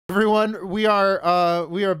Everyone, we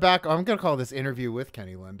are back. I'm gonna call this interview with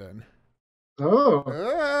Kenny Linden. Oh,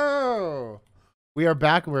 Oh, we are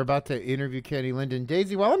back. We're about to interview Kenny Linden.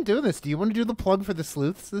 Daisy, while I'm doing this, do you want to do the plug for the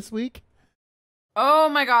sleuths this week? Oh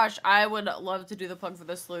my gosh, I would love to do the plug for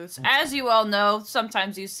the sleuths. As you all know,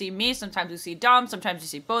 sometimes you see me, sometimes you see Dom, sometimes you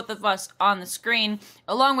see both of us on the screen,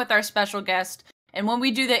 along with our special guest. And when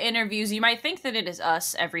we do the interviews, you might think that it is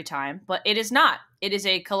us every time, but it is not. It is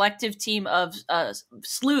a collective team of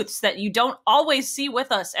sleuths that you don't always see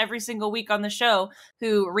with us every single week on the show,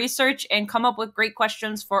 who research and come up with great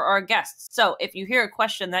questions for our guests. So if you hear a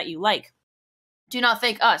question that you like, do not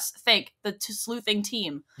thank us, thank the sleuthing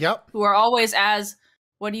team. Yep. Who are always as,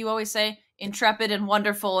 what do you always say? Intrepid and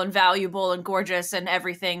wonderful and valuable and gorgeous and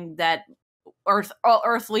everything that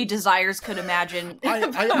earthly desires could imagine.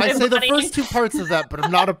 I say the first two parts of that, but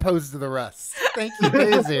I'm not opposed to the rest. Thank you,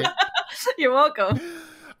 Daisy. You're welcome.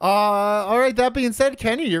 All right, that being said,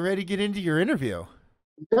 Kenny, you're ready to get into your interview.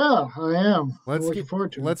 yeah, I am. Let's Looking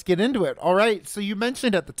forward to it. Let's get into it. All right. So you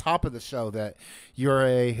mentioned at the top of the show that you're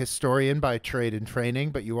a historian by trade and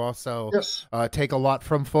training, but you also Yes. take a lot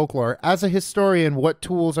from folklore. As a historian, what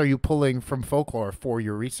tools are you pulling from folklore for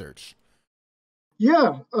your research?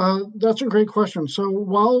 Yeah, that's a great question. So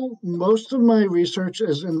while most of my research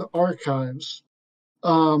is in the archives,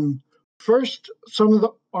 first, some of the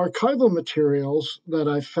archival materials that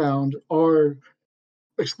I found are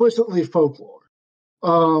explicitly folklore.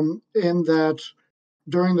 In that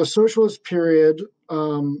during the socialist period,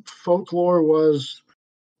 folklore was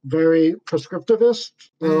very prescriptivist.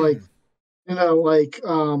 Like,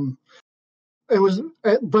 it was,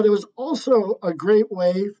 but it was also a great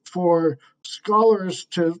way for scholars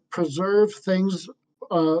to preserve things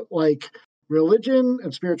like religion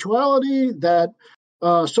and spirituality that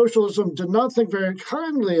socialism did not think very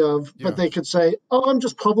kindly of, Yeah. but they could say, "Oh, I'm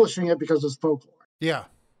just publishing it because it's folklore." Yeah.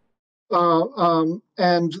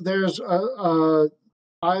 And there's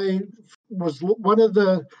I was one of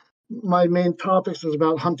my main topics was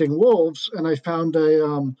about hunting wolves, and I found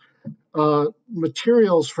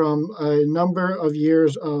materials from a number of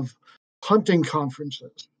years of hunting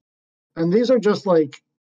conferences, and these are just like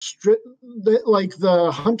like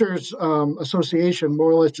the Hunters Association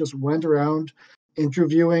more or less just went around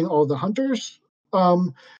interviewing all the hunters.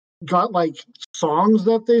 Got like songs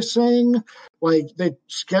that they sing, like they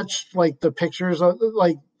sketched like the pictures of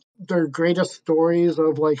like their greatest stories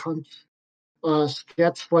of like hunts,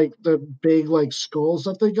 sketched like the big like skulls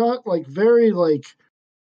that they got, like very like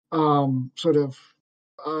sort of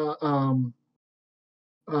uh, um,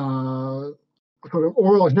 uh, sort of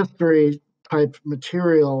oral history type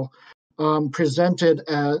material presented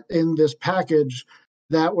in this package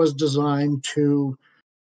that was designed to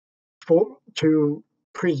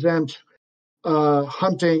present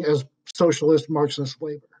hunting as socialist Marxist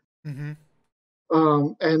labor, Mm-hmm.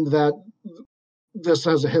 and that this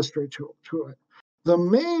has a history to it. The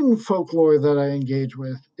main folklore that I engage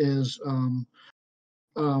with is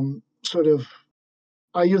sort of,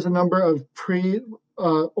 I use a number of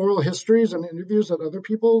oral histories and interviews that other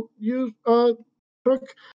people took,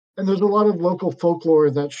 and there's a lot of local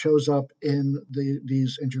folklore that shows up in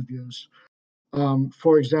these interviews.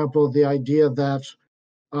 For example, the idea that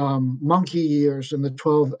monkey years in the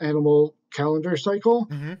 12 animal calendar cycle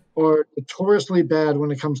Mm-hmm. are notoriously bad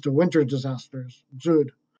when it comes to winter disasters, Zud.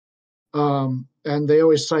 And they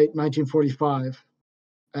always cite 1945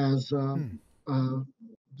 as the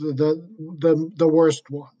worst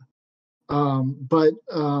one. But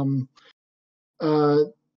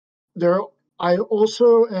there, I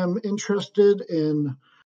also am interested in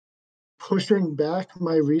pushing back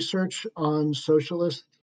my research on socialist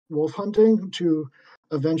wolf hunting to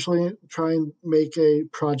eventually try and make a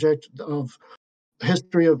project of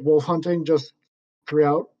history of wolf hunting just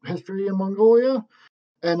throughout history in Mongolia.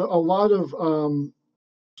 And a lot of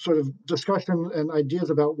sort of discussion and ideas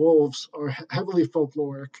about wolves are heavily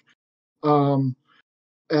folkloric. And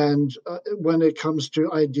when it comes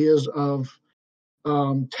to ideas of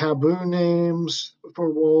taboo names for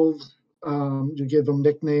wolves, you give them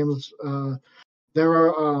nicknames. There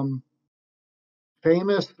are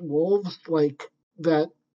famous wolves like that,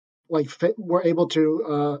 like were able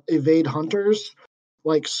to evade hunters,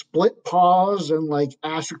 like Split Paws and like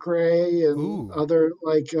Ashgrey and Ooh. other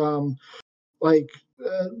like or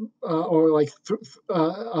like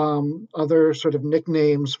other sort of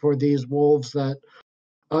nicknames for these wolves that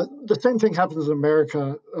the same thing happens in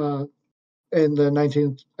America in the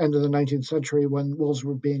end of the 19th century when wolves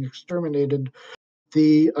were being exterminated.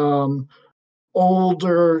 The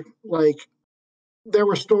older, like, there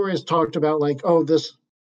were stories talked about like, oh, this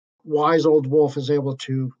wise old wolf is able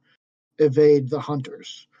to evade the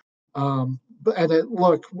hunters. And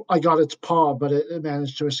I got its paw, but it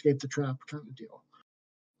managed to escape the trap, kind of deal.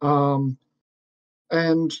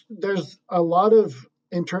 And there's a lot of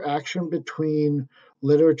interaction between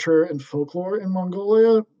literature and folklore in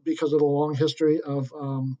Mongolia because of the long history of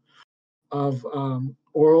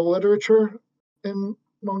oral literature in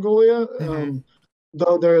Mongolia.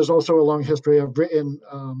 Though there is also a long history of written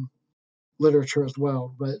literature as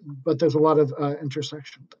well, but there's a lot of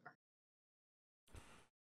intersection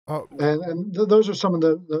there. Those are some of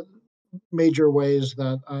the major ways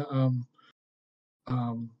that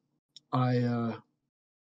I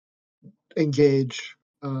engage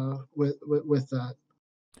with that.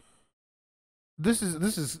 This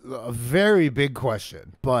is a very big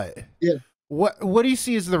question, but yeah, what do you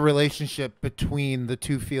see as the relationship between the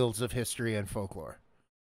two fields of history and folklore?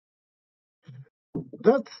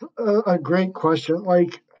 That's a great question.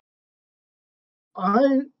 Like,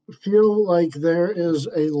 I feel like there is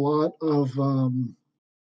a lot of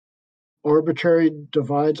arbitrary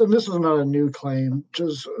divides, and this is not a new claim,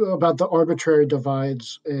 just about the arbitrary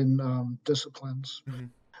divides in disciplines.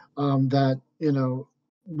 That,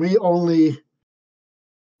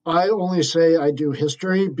 I only say I do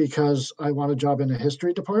history because I want a job in a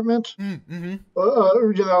history department,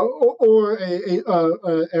 or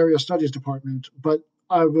a area studies department. But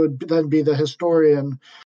I would then be the historian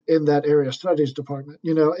in that area studies department.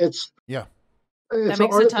 It's that makes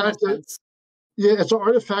an a ton of sense. Yeah, it's an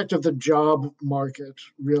artifact of the job market,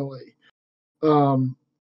 really, and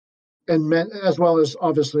as well as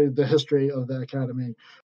obviously the history of the academy.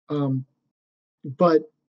 But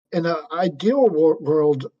in an ideal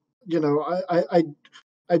world, I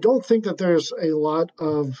don't think that there's a lot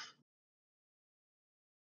of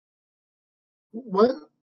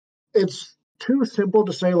it's too simple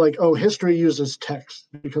to say like, oh, history uses text,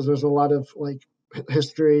 because there's a lot of like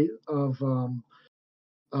history of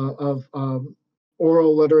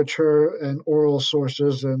oral literature and oral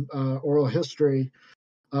sources and oral history,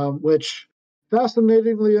 which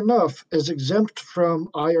fascinatingly enough is exempt from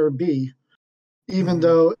IRB, even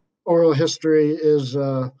though oral history is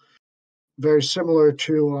very similar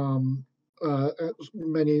to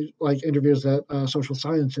many like interviews that social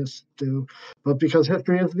scientists do, but because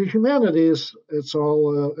history is the humanities, it's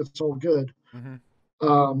all good.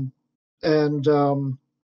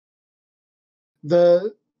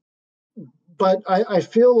 But I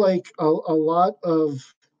feel like a lot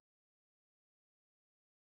of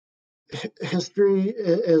history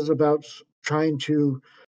is about trying to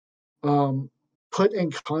put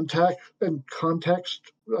in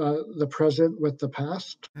context the present with the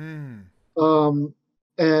past. And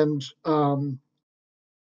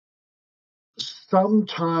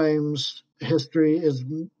sometimes history is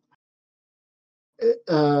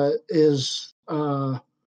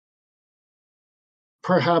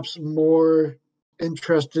perhaps more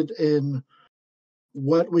interested in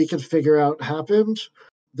what we can figure out happened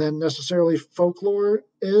than necessarily folklore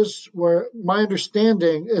is, where my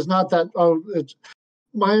understanding is not that,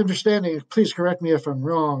 my understanding, please correct me if I'm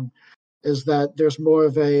wrong, is that there's more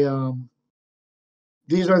of a,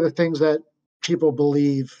 these are the things that people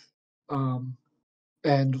believe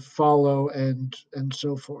and follow and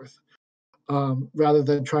so forth, rather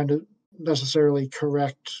than trying to necessarily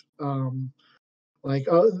correct, like,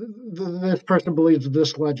 oh, this person believes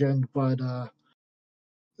this legend, but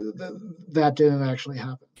that didn't actually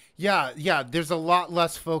happen. Yeah. There's a lot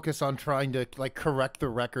less focus on trying to like correct the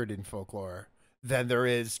record in folklore than there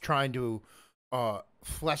is trying to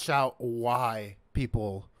flesh out why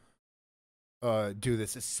people do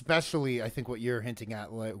this. Especially, I think what you're hinting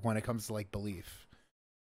at, like, when it comes to like belief.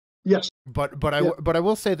 Yes, but I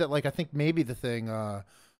will say that, like, I think maybe the thing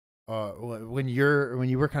when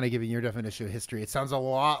you were kind of giving your definition of history, it sounds a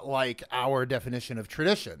lot like our definition of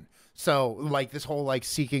tradition. So like this whole like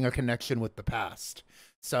seeking a connection with the past.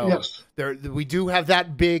 So yes, we do have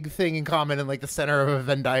that big thing in common in like the center of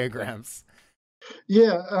Venn diagrams.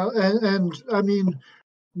 Yeah, and I mean,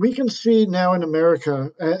 we can see now in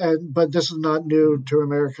America, but this is not new to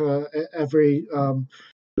America. Every sort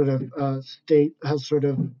of state has sort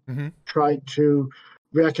of tried to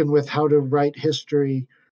reckon with how to write history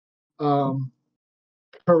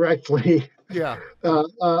correctly. Yeah.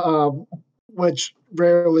 Which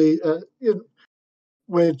rarely, in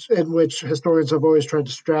which historians have always tried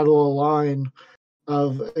to straddle a line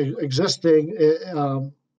of existing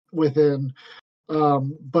within.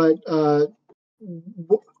 But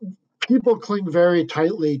people cling very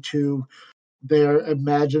tightly to their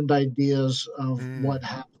imagined ideas of what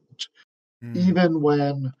happened, even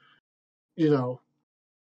when,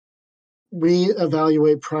 we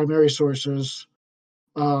evaluate primary sources.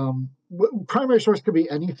 primary source could be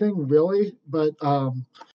anything really, but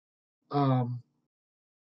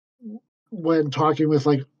when talking with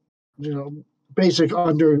like, basic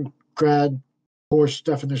undergrad course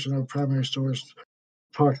definition of primary source,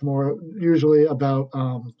 talks more usually about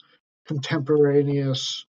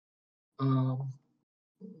contemporaneous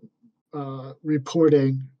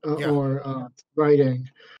reporting or writing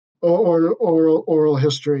or oral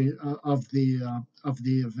history of the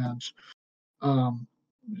event.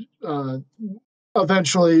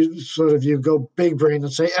 Eventually, sort of, you go big brain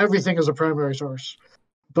and say everything is a primary source,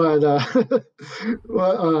 but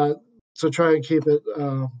so try and keep it.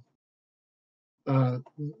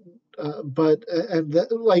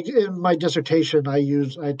 Like in my dissertation,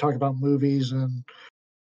 I talk about movies and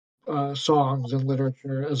songs and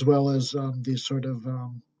literature, as well as these sort of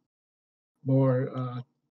more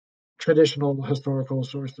traditional historical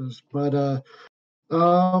sources. But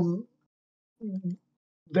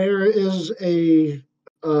there is a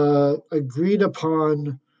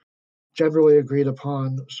generally agreed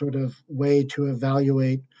upon sort of way to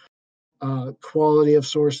evaluate quality of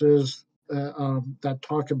sources that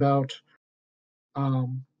talk about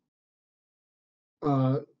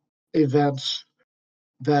events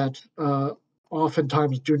that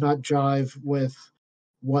oftentimes do not jive with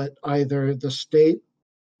what either the state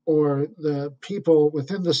or the people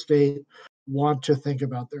within the state want to think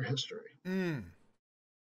about their history.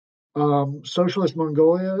 Socialist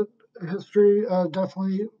Mongolia history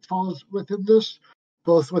definitely falls within this,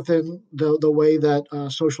 both within the way that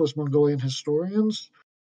socialist Mongolian historians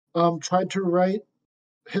tried to write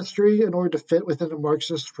history in order to fit within a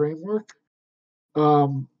Marxist framework,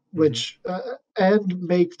 which and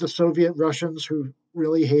make the Soviet Russians, who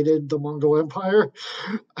really hated the Mongol Empire,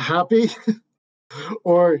 happy,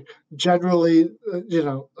 or generally,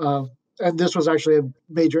 and this was actually a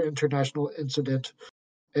major international incident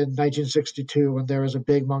in 1962 when there was a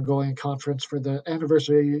big Mongolian conference for the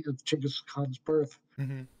anniversary of Genghis Khan's birth.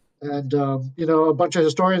 And, a bunch of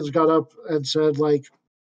historians got up and said, like,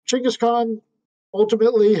 Genghis Khan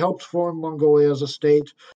ultimately helped form Mongolia as a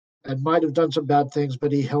state and might have done some bad things,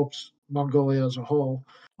 but he helped Mongolia as a whole.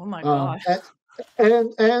 Oh my gosh.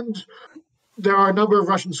 And there are a number of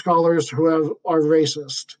Russian scholars who are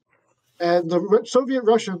racist. And the Soviet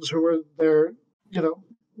Russians who were there,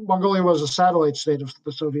 Mongolia was a satellite state of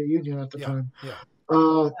the Soviet Union at the time.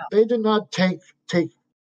 They did not take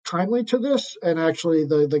kindly to this, and actually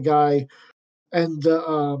the guy and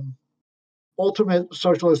the ultimate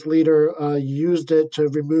socialist leader used this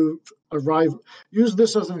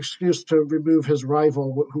as an excuse to remove his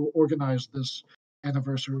rival who organized this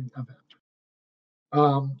anniversary event.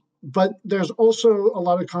 But there's also a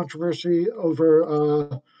lot of controversy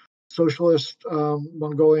over socialist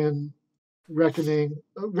Mongolian reckoning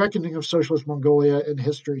of socialist Mongolia in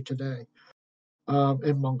history today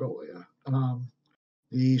in Mongolia.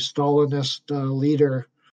 The Stalinist leader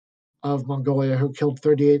of Mongolia, who killed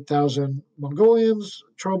 38,000 Mongolians,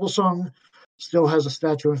 Trobelsung, still has a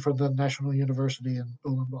statue in front of the National University in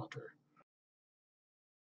Ulaanbaatar.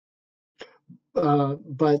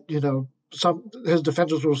 But his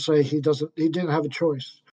defenders will say he didn't have a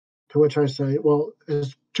choice. To which I say, well,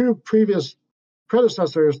 his two previous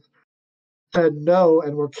predecessors said no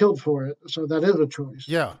and were killed for it, so that is a choice.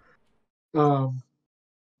 Yeah. And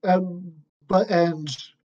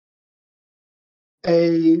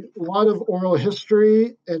a lot of oral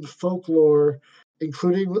history and folklore,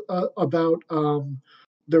 including about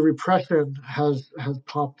the repression, has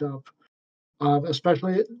popped up.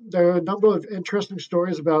 Especially, there are a number of interesting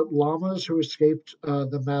stories about llamas who escaped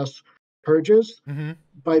the mass purges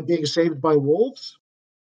by being saved by wolves.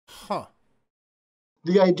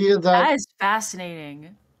 The idea that is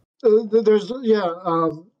fascinating. There's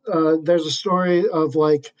a story of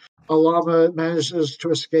like a llama manages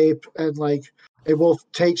to escape, and like a wolf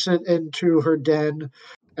takes it into her den,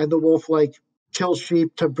 and the wolf like kills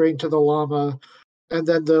sheep to bring to the llama, and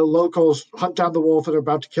then the locals hunt down the wolf and are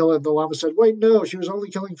about to kill it, and the llama said, wait, no, she was only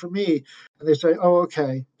killing for me. And they say, oh,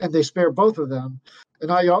 okay, and they spare both of them.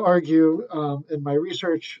 And I argue in my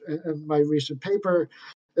research and my recent paper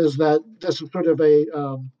is that this is sort of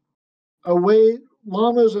a way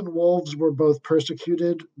llamas and wolves were both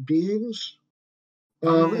persecuted beings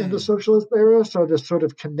in the socialist era. So this sort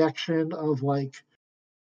of connection of like,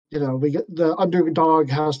 we get the underdog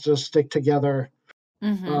has to stick together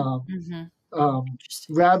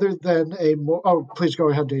rather than a more. Oh, please go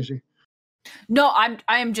ahead, Daisy. No,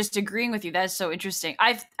 I'm just agreeing with you. That's so interesting.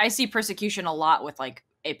 I see persecution a lot with like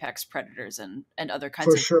apex predators and other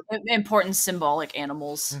kinds of important symbolic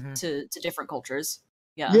animals to different cultures.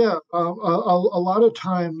 Yeah. Yeah, a lot of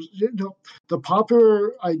times, the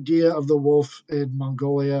popular idea of the wolf in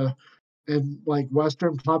Mongolia and like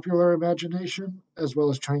Western popular imagination, as well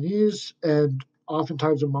as Chinese, and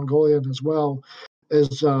oftentimes in Mongolian as well,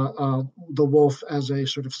 is the wolf as a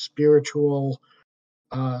sort of spiritual.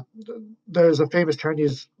 Uh, there's a famous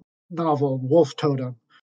Chinese novel, Wolf Totem,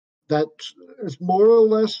 that is more or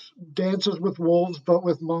less dances with wolves, but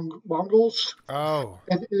with Mongols Oh.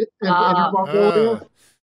 and Inner Mongolia.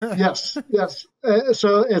 Uh. Yes, yes.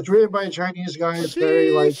 So it's written by a Chinese guy. It's very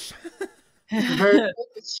like Sheesh.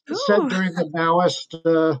 it's set during the Maoist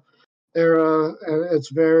era, and it's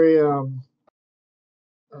very uh,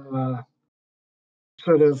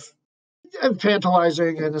 sort of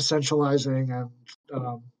infantilizing and essentializing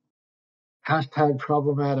and hashtag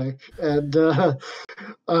problematic. And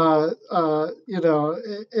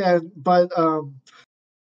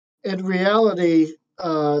in reality,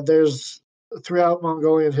 there's throughout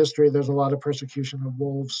Mongolian history, there's a lot of persecution of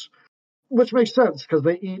wolves, which makes sense because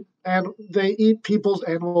they eat people's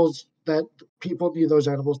animals that people need those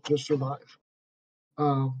animals to survive.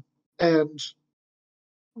 And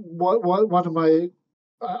what one of my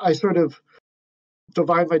I sort of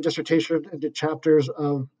divide my dissertation into chapters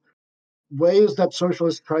of ways that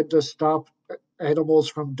socialists tried to stop animals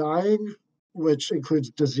from dying, which includes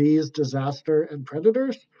disease, disaster, and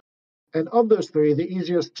predators. And of those three, the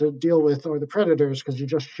easiest to deal with are the predators because you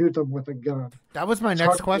just shoot them with a gun. That was my It's next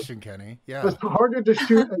harder, question, Kenny. Yeah. it's harder to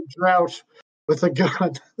shoot a drought with a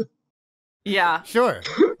gun. Yeah. Sure.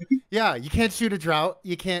 Yeah, you can't shoot a drought.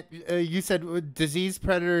 You can't. You said disease,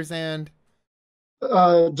 predators, and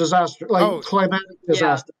Disaster, like climatic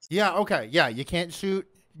disasters. yeah. Okay. Yeah, you can't shoot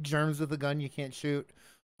germs with a gun. You can't shoot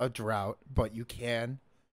a drought, but you can.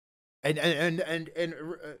 And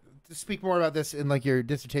to speak more about this in like your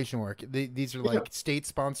dissertation work, these are like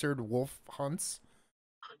state-sponsored wolf hunts.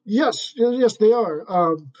 Yes, yes, they are.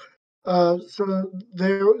 So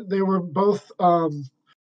they were both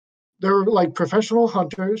they were like professional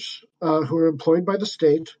hunters who were employed by the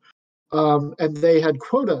state, and they had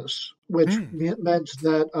quotas, which meant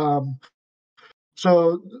that.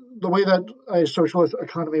 So the way that a socialist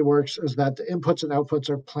economy works is that the inputs and outputs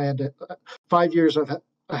are planned at 5 years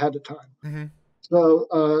ahead of time. Mm-hmm.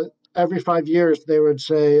 So every 5 years, they would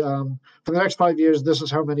say, for the next 5 years, this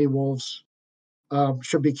is how many wolves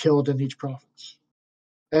should be killed in each province.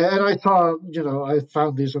 And I saw, I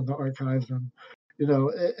found these in the archives, and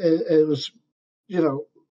it was,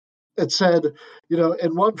 it said,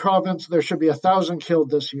 in one province there should be 1,000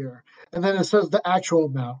 killed this year, and then it says the actual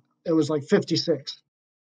amount. It was like 56.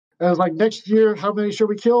 And I was like, next year, how many should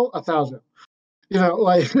we kill? 1,000.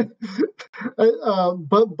 Like,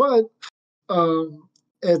 but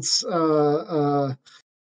it's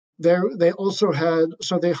they also had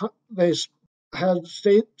they had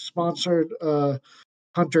state sponsored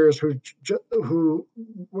hunters who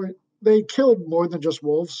were they killed more than just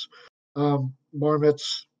wolves,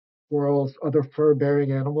 marmots, squirrels, other fur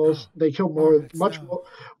bearing animals. They killed much more,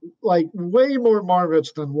 like way more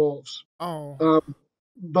marmots than wolves. Oh.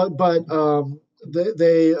 But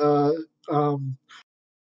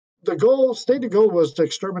the stated goal was to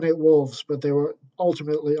exterminate wolves, but they were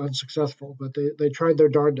ultimately unsuccessful. But they tried their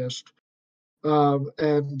darndest,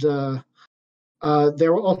 and there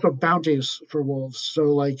were also bounties for wolves. So,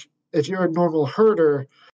 like, if you're a normal herder,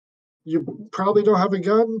 you probably don't have a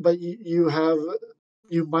gun, but you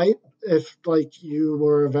might if like you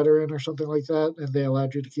were a veteran or something like that, and they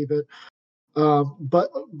allowed you to keep it.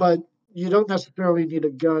 But you don't necessarily need a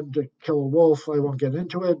gun to kill a wolf. I won't get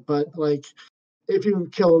into it, but like if you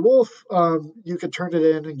kill a wolf, you could turn it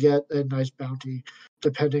in and get a nice bounty,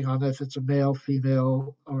 depending on if it's a male,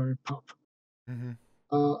 female, or pup. Mm-hmm.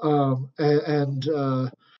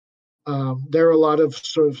 There are a lot of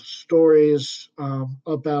sort of stories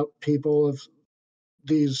about people of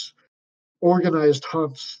these organized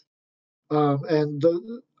hunts. Again,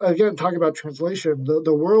 talking about translation,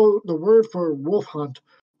 the word for wolf hunt,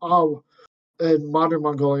 aw, in modern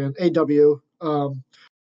Mongolian, aw,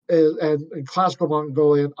 and in classical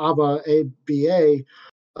Mongolian, aba,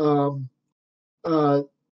 aba,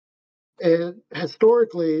 and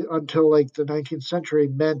historically until like the 19th century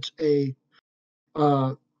meant a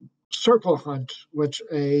circle hunt, which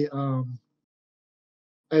a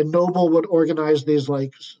noble would organize these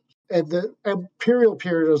like, and the imperial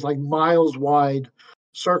period is like miles wide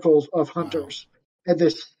circles of hunters, and they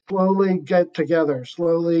slowly get together,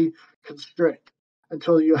 slowly constrict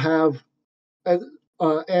until you have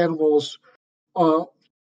animals all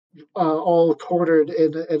cornered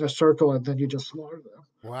in a circle, and then you just slaughter them.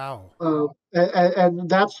 Wow. And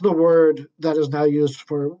that's the word that is now used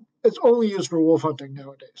for it's only used for wolf hunting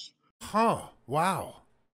nowadays. Huh. Wow.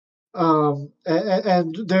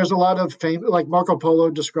 And there's a lot of fame, like Marco Polo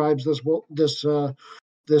describes this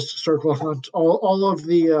circle hunt. All of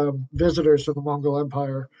the visitors to the Mongol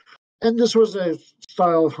Empire, and this was a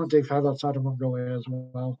style of hunting found outside of Mongolia as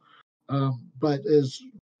well. But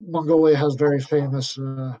Mongolia has very famous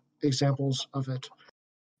examples of it.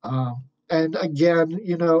 And again,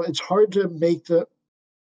 it's hard to make the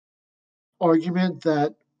argument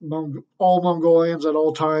that all Mongolians at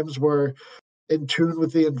all times were in tune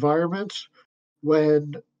with the environment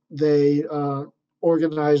when they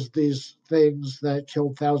organized these things that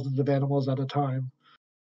killed thousands of animals at a time.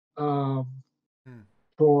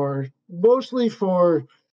 For mostly for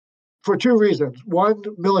two reasons. One,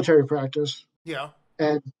 military practice. Yeah.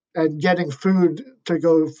 And getting food to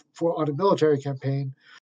go on a military campaign.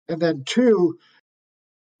 And then two,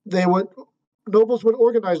 nobles would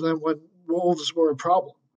organize them when wolves were a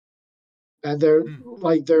problem. And their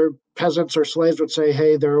peasants or slaves would say,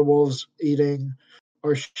 hey, there are wolves eating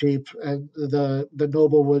our sheep. And the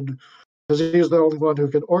noble would, because he was the only one who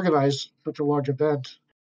could organize such a large event,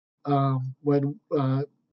 would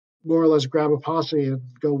more or less grab a posse and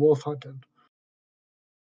go wolf hunting.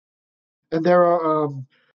 And there are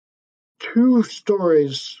two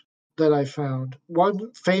stories that I found.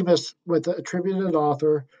 One famous with the attributed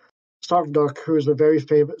author, Songduk, who is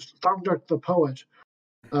Songduk the poet.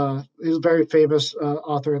 He's a very famous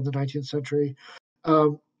author in the 19th century.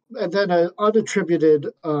 And then an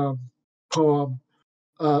unattributed poem.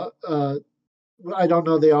 I don't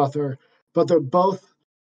know the author, but they're both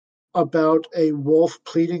about a wolf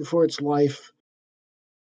pleading for its life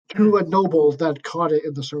to a noble that caught it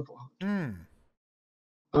in the circle.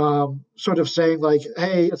 Sort of saying like,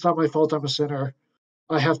 hey, it's not my fault, I'm a sinner.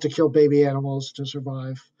 I have to kill baby animals to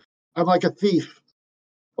survive. I'm like a thief.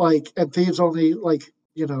 And thieves only,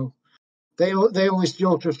 they only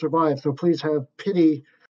steal to survive. So please have pity,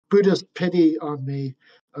 Buddhist pity on me,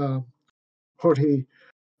 Horti,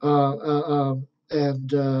 and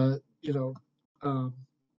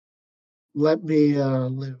let me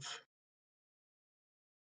live.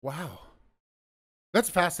 Wow. That's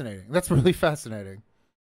fascinating. That's really fascinating.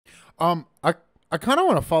 I kind of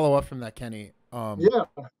want to follow up from that, Kenny. Yeah.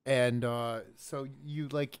 And so you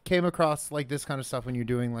came across this kind of stuff when you're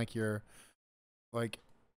doing your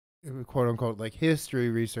quote unquote history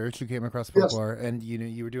research. You came across folklore, yes. And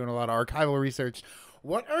you were doing a lot of archival research.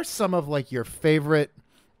 What are some of your favorite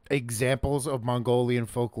examples of Mongolian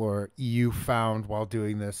folklore you found while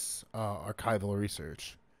doing this archival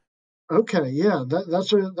research? Okay, yeah,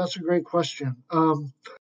 that's a great question.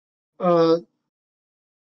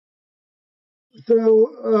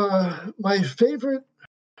 My favorite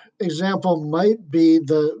example might be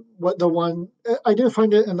the one I did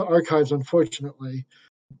find it in the archives, unfortunately.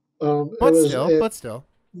 But still.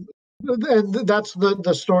 And that's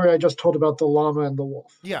the story I just told about the llama and the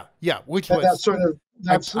wolf. Yeah, which was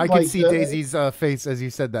I could see Daisy's face as you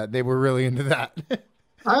said that. They were really into that.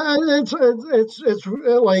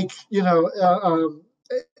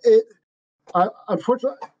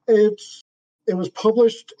 Unfortunately, it was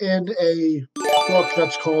published in a book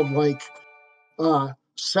that's called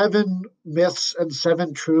 7 Myths and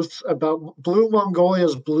 7 Truths about Blue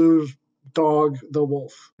Mongolia's blue dog, the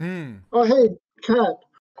wolf. Oh, hey, cat.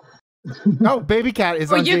 Oh, baby cat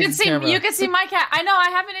is on Daisy's camera. You can see my cat. I know I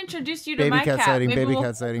haven't introduced you to my cat. Baby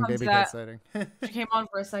cat sighting. She came on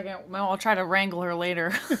for a second. Well, I'll try to wrangle her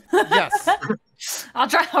later. Yes. I'll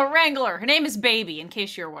try to wrangle her. Her name is Baby, in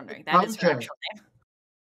case you're wondering. That is her actual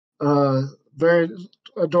name. Very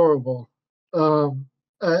adorable. But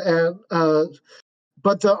the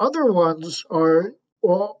other ones are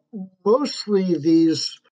mostly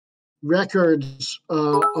these records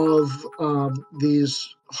of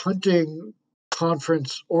these hunting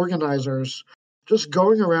conference organizers just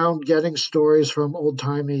going around getting stories from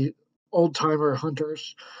old-timer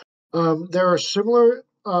hunters. There are similar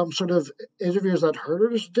sort of interviews that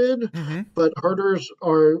herders did, but herders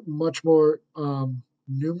are much more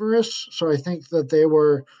numerous. So I think that they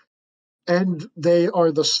are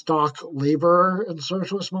the stock laborer in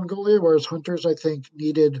socialist Mongolia, whereas hunters, I think,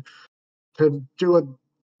 needed to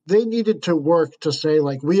work to say,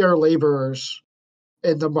 we are laborers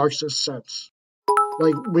in the Marxist sense.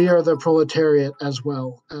 We are the proletariat as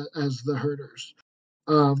well as the herders,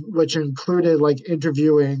 which included,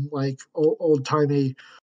 interviewing, old-timey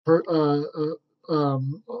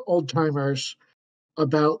old-timers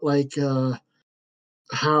about,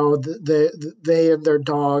 how they and their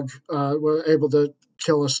dog were able to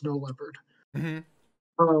kill a snow leopard.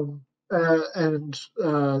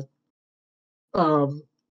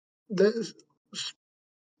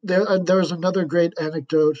 there was another great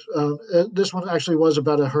anecdote. This one actually was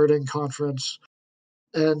about a herding conference,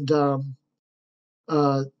 and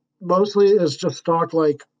mostly is just talk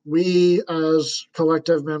like we as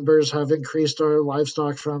collective members have increased our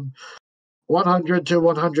livestock from 100 to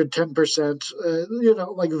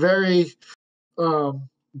 110%. Like very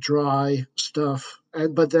dry stuff.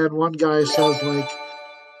 But then one guy says like,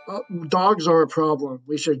 dogs are a problem.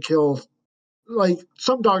 We should kill. Like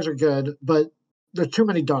some dogs are good, but there's too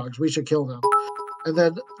many dogs. We should kill them. And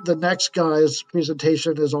then the next guy's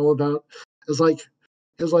presentation is all about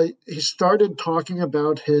he started talking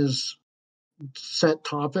about his set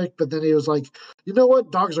topic, but then he was like, you know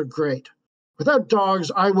what? Dogs are great. Without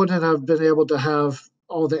dogs, I wouldn't have been able to have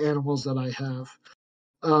all the animals that I have.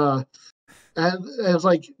 And it's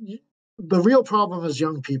like the real problem is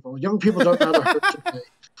young people. Young people don't know how to hurt today.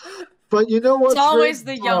 But you know what's It's always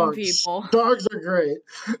great? the young people. Dogs are great.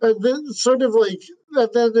 And then sort of like, and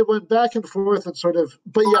then it went back and forth and sort of,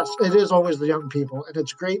 but yes, it is always the young people. And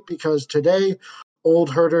it's great because today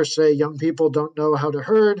old herders say young people don't know how to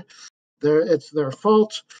herd. It's their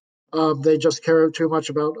fault. They just care too much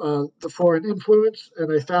about the foreign influence.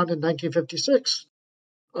 And I found in 1956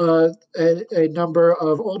 a number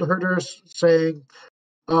of old herders saying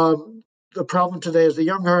the problem today is the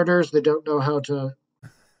young herders. They don't know how to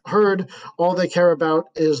herd. All they care about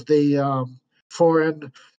is the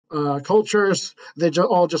foreign cultures. They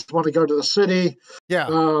all just want to go to the city.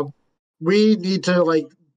 Yeah. We need to like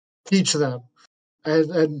teach them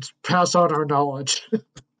and pass on our knowledge.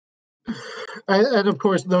 And of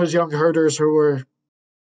course, those young herders who were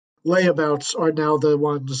layabouts are now the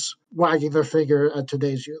ones wagging their finger at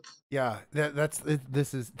today's youth. Yeah,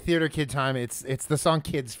 this is theater kid time. It's the song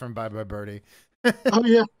 "Kids" from Bye Bye Birdie. Oh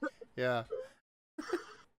yeah, yeah.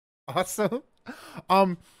 Awesome.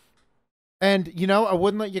 And I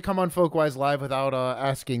wouldn't let you come on Folkwise Live without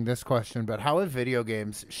asking this question. But how have video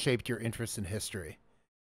games shaped your interest in history?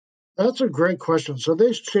 That's a great question. So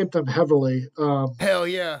they shaped them heavily. Hell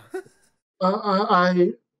yeah.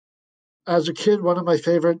 I as a kid, one of my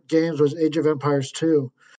favorite games was Age of Empires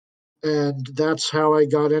 2. And that's how I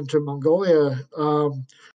got into Mongolia.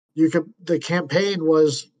 The campaign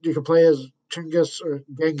was you could play as Chinggis or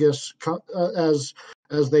Genghis,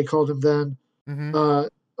 as they called him then. Mm-hmm.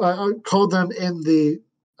 I called them in the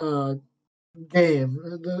game.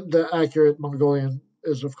 The accurate Mongolian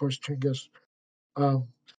is of course Chinggis,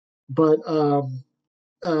 but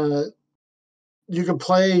you could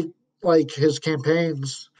play like his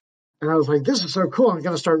campaigns, and I was like, "This is so cool! I'm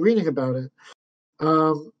going to start reading about it."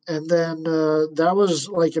 And then that was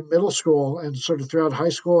like in middle school, and sort of throughout high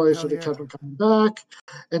school, I sort of kept on coming back.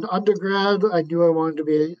 In undergrad, I knew I wanted to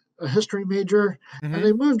be a history major, Mm-hmm. and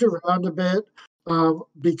I moved around a bit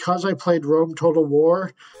because I played Rome Total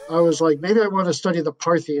War. I was like, maybe I want to study the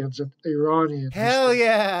Parthians and Iranians. Hell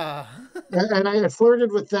yeah! And I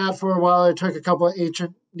flirted with that for a while. I took a couple of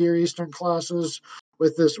ancient Near Eastern classes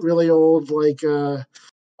with this really old like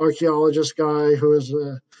archaeologist guy who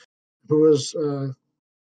was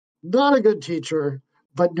not a good teacher,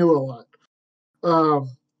 but knew a lot.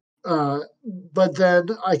 But then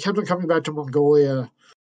I kept on coming back to Mongolia,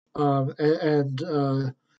 and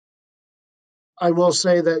I will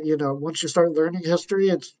say that once you start learning history,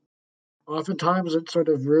 it's oftentimes it sort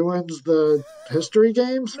of ruins the history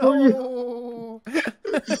games for you,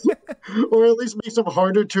 or at least makes them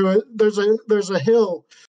harder to it. There's a hill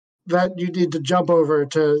that you need to jump over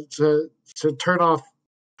to turn off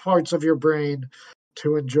parts of your brain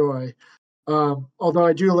to enjoy. Although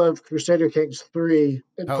I do love Crusader Kings 3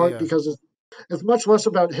 in part because it's much less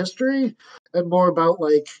about history and more about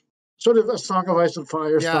like sort of a Song of Ice and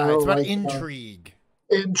Fire style. Yeah, it's about like, intrigue.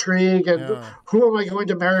 Intrigue and who am I going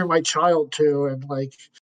to marry my child to, and like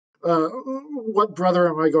what brother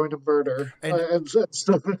am I going to murder?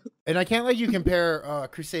 And I can't let you compare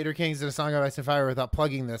Crusader Kings to A Song of Ice and Fire without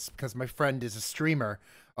plugging this because my friend is a streamer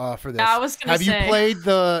for this. Yeah, I was gonna say. Have you played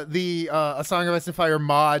the A Song of Ice and Fire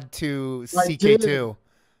mod to CK2?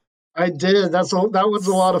 I did. That one's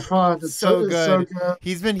a lot of fun. It's so good. It's so good.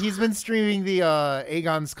 He's been streaming the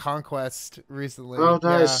Aegon's Conquest recently. Oh,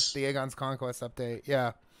 nice. Yeah, the Aegon's Conquest update.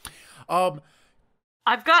 Yeah. Can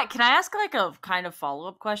I ask like a kind of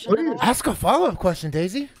follow-up question? Ask a follow-up question,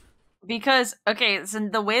 Daisy. Because, okay, so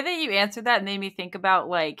the way that you answered that made me think about,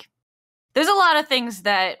 like, there's a lot of things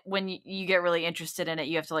that when you get really interested in it,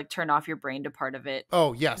 you have to, like, turn off your brain to part of it.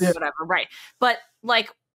 Oh, yes. Whatever, right. But, like,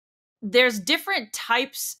 there's different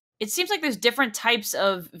types. It seems like there's different types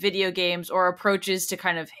of video games or approaches to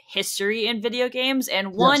kind of history in video games.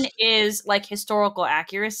 And one is, like, historical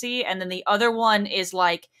accuracy. And then the other one is,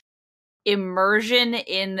 like, immersion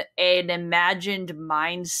in an imagined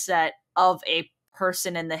mindset of a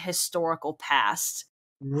person in the historical past.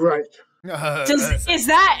 Right. Is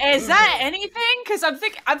that anything? Because I'm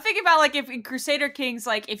thinking about like if in Crusader Kings,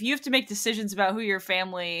 like if you have to make decisions about who your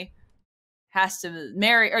family has to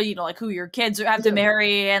marry, or like who your kids have to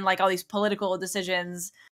marry, and like all these political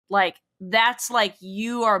decisions, like that's like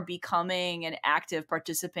you are becoming an active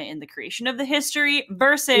participant in the creation of the history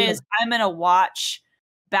versus I'm gonna watch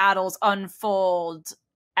battles unfold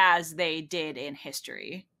as they did in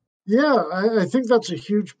history. Yeah, I think that's a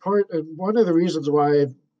huge part, and one of the reasons why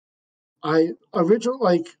I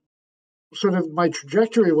originally sort of my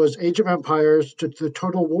trajectory was Age of Empires to the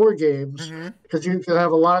Total War games, because you could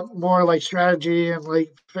have a lot more like strategy and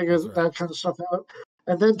like figure that kind of stuff out,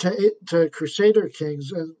 and then to Crusader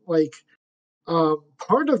Kings, and like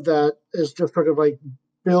part of that is just sort of like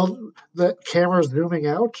build the camera zooming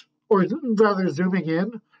out, or rather zooming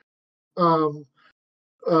in. Um,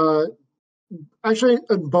 Actually,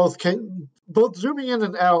 in both zooming in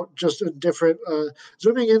and out, just a different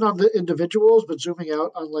zooming in on the individuals, but zooming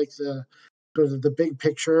out on like the sort of the big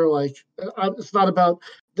picture. Like it's not about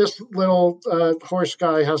this little horse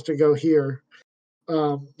guy has to go here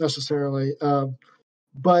necessarily,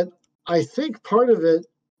 but I think part of it.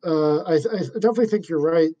 I definitely think you're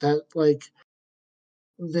right that like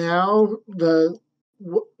now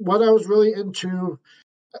what I was really into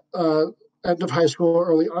end of high school,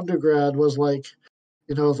 early undergrad was like,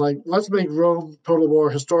 it's like, let's make Rome Total War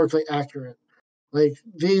historically accurate. Like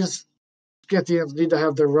these Scythians need to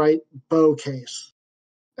have the right bow case,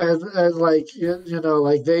 and like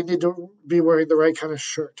like they need to be wearing the right kind of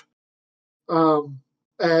shirt.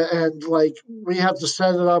 And like we have to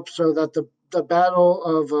set it up so that the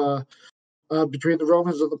battle of between the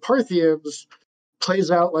Romans and the Parthians plays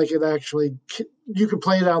out like it actually you can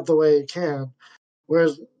play it out the way it can.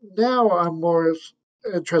 Whereas now I'm more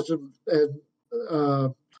interested in,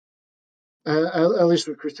 at least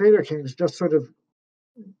with Crusader Kings, just sort of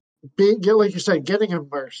like you said, getting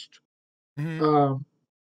immersed.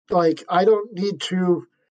 Like I don't need to.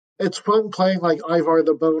 It's fun playing like Ivar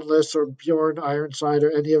the Boneless or Bjorn Ironside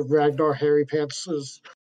or any of Ragnar Hairy Pants's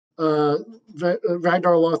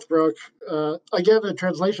Ragnar Lothbrok. Again, a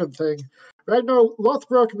translation thing. Ragnar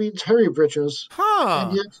Lothbrok means hairy britches,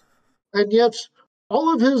 and yet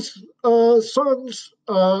all of his sons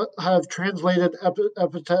have translated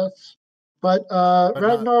epithets, but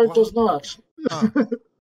Ragnar does not.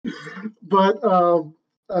 But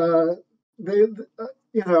they,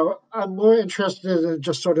 I'm more interested in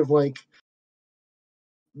just sort of like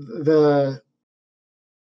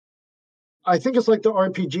I think it's like the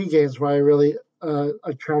RPG games where I really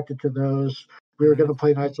attracted to those. We were going to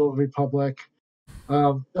play Knights of the Republic.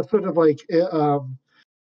 That's sort of like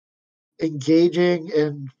engaging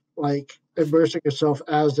and like immersing yourself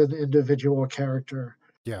as an individual character,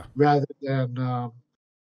 rather than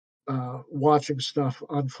watching stuff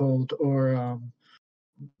unfold or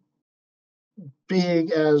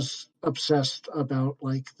being as obsessed about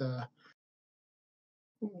like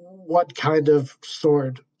what kind of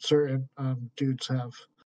sword certain dudes have.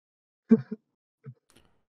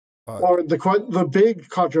 Or the big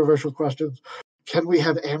controversial questions: can we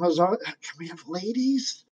have Amazon? Can we have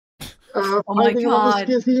ladies oh my fighting God. on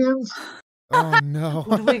the Scythians? Oh no!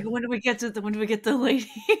 when do we get to the ladies?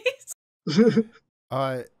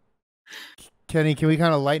 Kenny, can we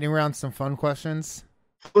kind of lightning round some fun questions?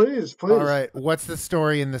 Please. All right. What's the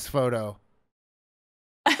story in this photo?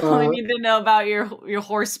 I need to know about your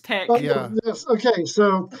horse pick. Yes. Okay.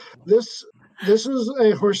 So this is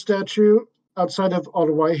a horse statue outside of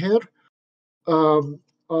Ottawa. I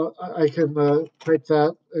can type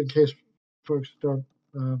that in case folks don't.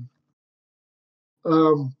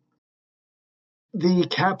 The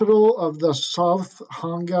capital of the South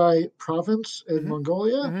Hongai province in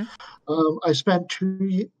Mongolia. I spent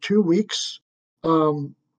two weeks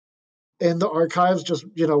in the archives. Just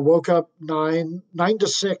woke up 9 to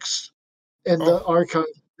 6 in the archive.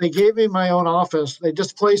 They gave me my own office. They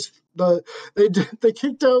displaced they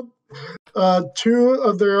kicked out 2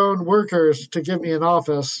 of their own workers to give me an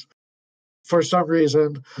office for some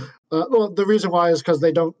reason. Well, the reason why is because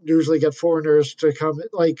they don't usually get foreigners to come.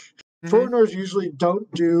 Like foreigners usually don't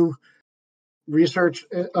do research.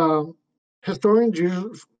 Historians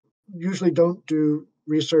usually don't do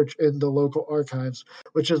research in the local archives,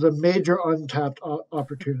 which is a major untapped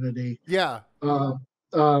opportunity. Because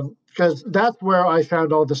that's where I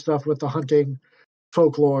found all the stuff with the hunting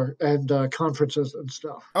folklore and conferences and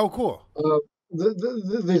stuff. Oh, cool.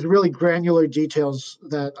 These really granular details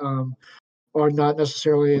that are not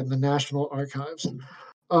necessarily in the national archives.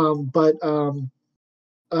 But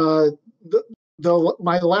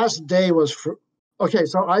my last day was okay.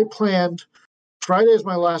 So I planned Friday is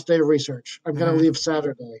my last day of research. I'm going to leave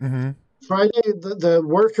Saturday. Friday, the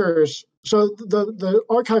workers. So the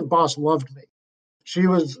archive boss loved me. She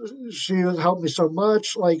helped me so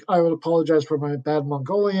much. Like, I would apologize for my bad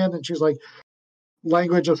Mongolian, and she's like,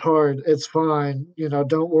 language is hard. It's fine.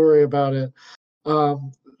 Don't worry about it.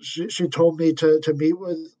 She told me to meet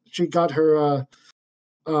with. She got her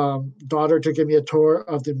daughter to give me a tour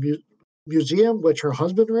of the museum, which her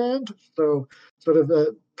husband ran. So sort of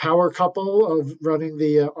a power couple of running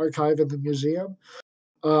the archive in the museum.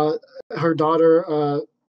 Her daughter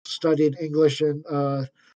studied English in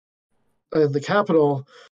the capital.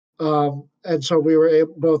 And so we were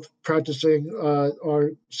both practicing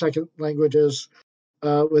our second languages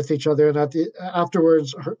with each other. And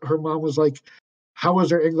afterwards, her mom was like, "How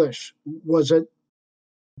was her English? Was it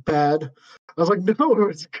bad?" I was like, "No, it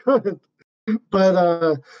was good."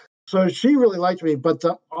 But so she really liked me, but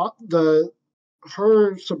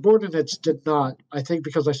her subordinates did not. I think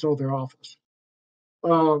because I sold their office.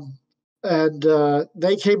 And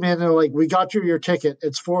they came in and were like, "We got you your ticket.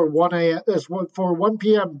 It's for 1 a.m. It's for 1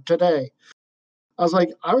 p.m. today." I was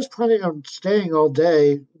like, "I was planning on staying all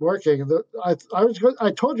day working. I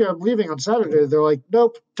told you I'm leaving on Saturday." They're like,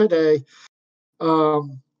 "Nope, today."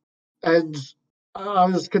 And I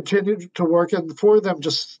was continuing to work, and the four of them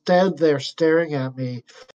just stood there staring at me.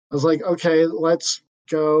 I was like, "Okay, let's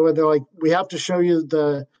go." And they're like, "We have to show you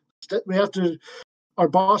our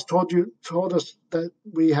boss told us that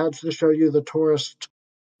we had to show you the tourist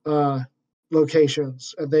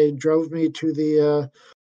locations." And they drove me to the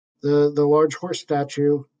large horse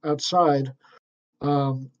statue outside.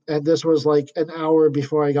 And this was like an hour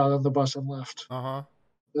before I got on the bus and left.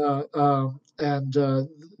 With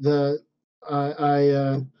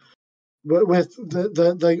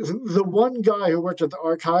the one guy who worked at the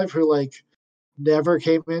archive who like never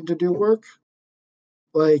came in to do work,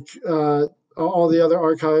 like all the other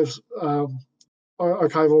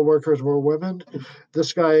archival workers were women.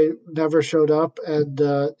 This guy never showed up, and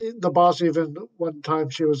the boss even one time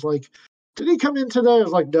she was like, "Did he come in today?" I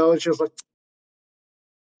was like, "No," and she was like,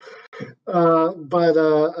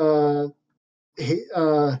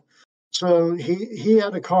 so he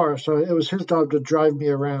had a car, so it was his job to drive me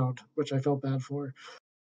around, which I felt bad for.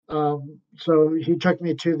 So he took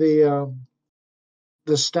me to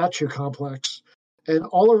the statue complex, and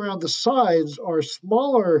all around the sides are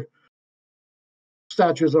smaller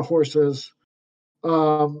statues of horses,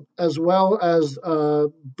 as well as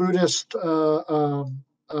Buddhist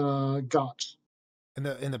gods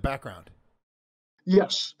in the background.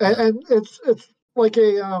 Yes, and it's like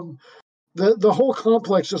the whole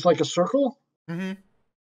complex is like a circle, and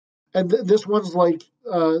this one's like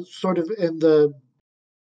sort of in the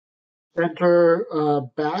center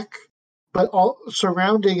back, but all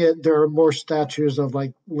surrounding it there are more statues of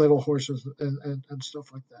like little horses and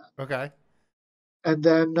stuff like that. Okay. And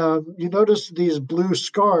then you notice these blue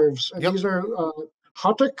scarves, and these are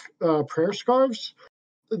Hatak prayer scarves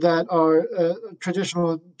that are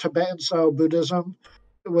traditional Tibetan-style Buddhism,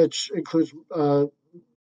 which includes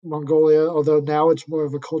Mongolia, although now it's more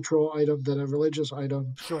of a cultural item than a religious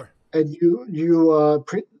item. Sure. And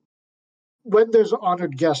when there's an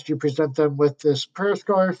honored guest, you present them with this prayer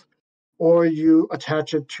scarf, or you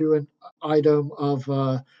attach it to an item of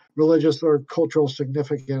religious or cultural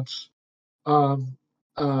significance.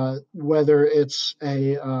 Whether it's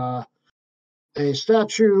a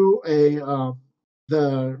statue,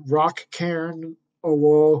 the rock cairn or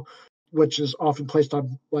wall, which is often placed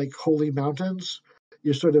on like holy mountains,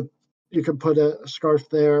 you can put a scarf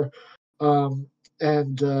there, so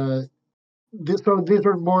these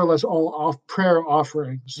are more or less all prayer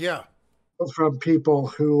offerings. Yeah. From people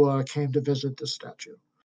who came to visit this statue.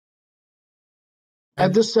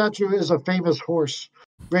 And this statue is a famous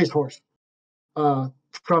racehorse. From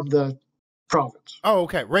the province. Oh,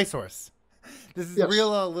 okay, racehorse. This is real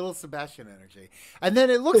little Sebastian energy. And then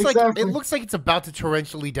it looks Exactly. like it's about to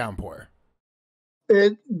torrentially downpour.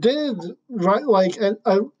 It did, right? Like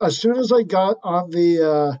as soon as I got on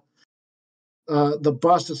the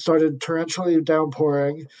bus, it started torrentially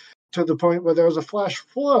downpouring to the point where there was a flash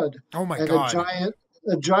flood. Oh my God!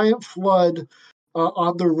 A giant flood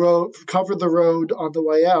on the road covered the road on the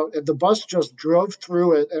way out, and the bus just drove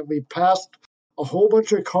through it, and we passed a whole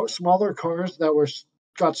bunch of smaller cars that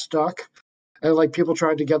got stuck, and like people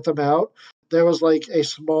trying to get them out. There was like a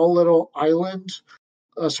small little island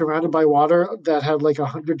surrounded by water that had like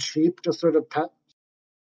 100 sheep just sort of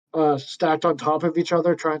stacked on top of each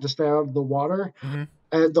other, trying to stay out of the water.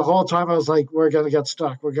 And the whole time I was like, "We're gonna get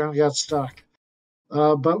stuck. We're gonna get stuck,"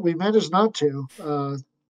 but we managed not to.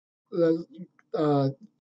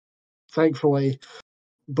 thankfully.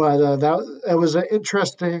 But that it was an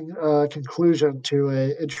interesting conclusion to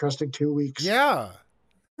an interesting 2 weeks. Yeah.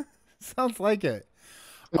 Sounds like it.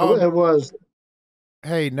 It was.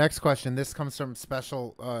 Hey, next question. This comes from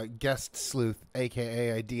special guest sleuth,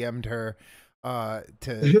 aka I DM'd her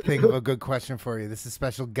to think of a good question for you. This is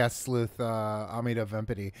special guest sleuth Amida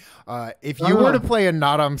Vempity. If you were to play a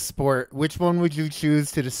Nadam sport, which one would you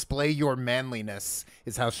choose to display your manliness?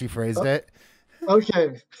 Is how she phrased it.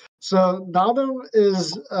 Okay, so Nadam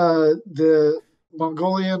is the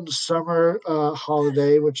Mongolian summer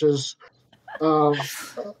holiday, which is uh,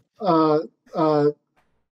 uh,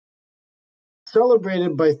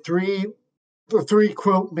 celebrated by the three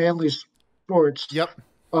quote manly sports. Yep.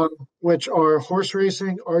 Which are horse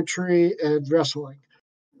racing, archery, and wrestling.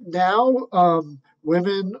 Now,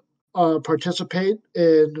 women participate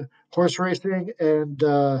in horse racing and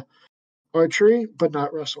archery, but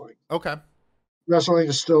not wrestling. Okay. Wrestling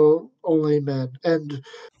is still only men. And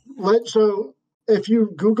so if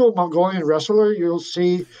you Google Mongolian wrestler, you'll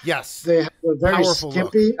see they have a very Powerful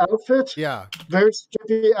skimpy outfit. Yeah. Very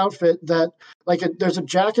skimpy outfit that there's a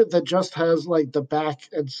jacket that just has like the back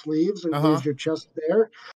and sleeves and leaves your chest bare.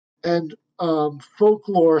 And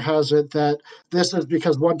folklore has it that this is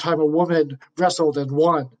because one time a woman wrestled and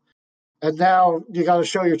won. And now you got to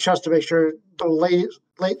show your chest to make sure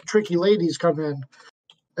the tricky ladies come in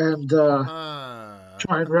and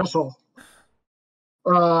try and wrestle.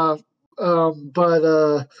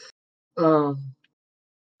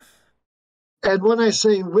 And when I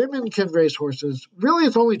say women can race horses, really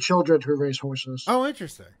it's only children who race horses. Oh,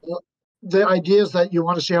 interesting. The idea is that you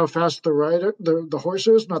want to see how fast the horse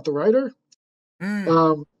is, not the rider.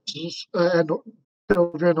 And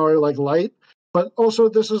children are like light, but also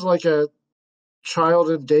this is like a child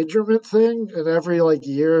endangerment thing. And every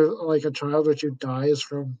year, like a child or two dies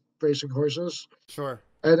from racing horses. Sure.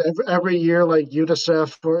 And every year, like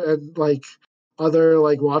UNICEF and like other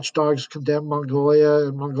like watchdogs condemn Mongolia,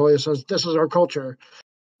 and Mongolia says this is our culture.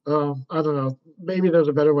 I don't know. Maybe there's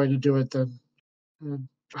a better way to do it than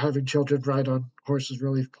having children ride on horses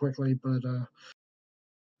really quickly. But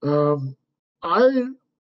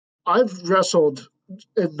I've wrestled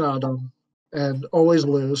in Nadam and always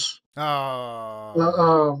lose.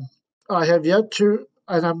 Oh. I have yet to,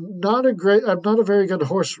 and I'm not a very good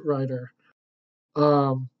horse rider.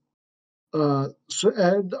 So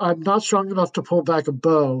and I'm not strong enough to pull back a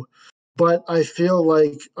bow, but I feel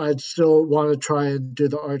like I'd still want to try and do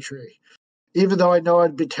the archery, even though I know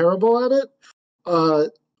I'd be terrible at it.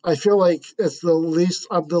 I feel like I'm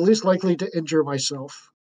the least likely to injure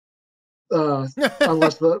myself,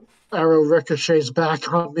 unless the arrow ricochets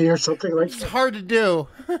back on me or something like that. It's hard to do.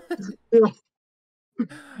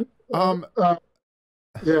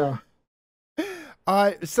 Yeah.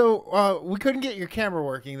 So we couldn't get your camera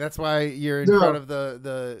working. That's why you're in front of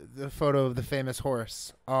the photo of the famous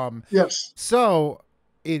horse. Yes. So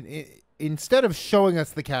instead of showing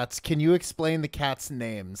us the cats, can you explain the cats'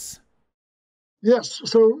 names? Yes.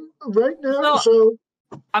 So right now,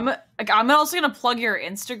 I'm also gonna plug your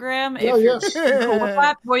Instagram if you're cool with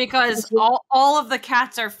that, because all of the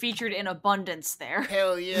cats are featured in abundance there.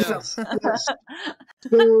 Hell yeah! Yes.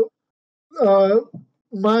 So,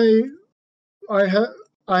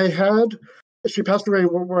 I had she passed away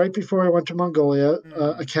right before I went to Mongolia.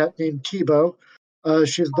 A cat named Tibo.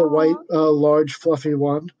 She's the white, large, fluffy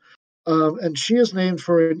one, and she is named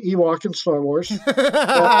for an Ewok in Star Wars.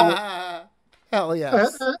 Hell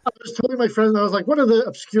yes. I was telling my friend, I was like, what are the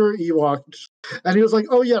obscure Ewoks? And he was like,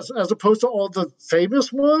 oh, yes, as opposed to all the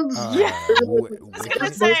famous ones. Yeah. I was going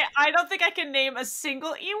to say, I don't think I can name a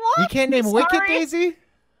single Ewok. You can't name Wicket, Daisy?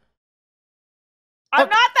 I'm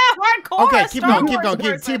not that hardcore. Okay, keep going.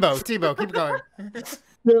 Tebow, keep going.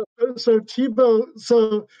 Yeah, so Tebow,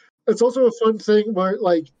 it's also a fun thing where,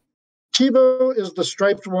 like, Tebow is the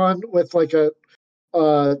striped one with, like, a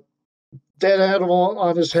dead animal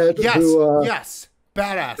on his head. Yes,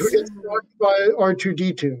 badass. Who gets struck by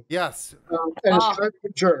R2-D2. Yes. And is kind of a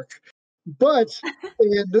jerk. But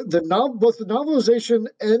in both the novelization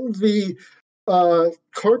and the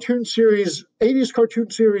cartoon series, 80s cartoon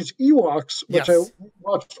series Ewoks, which I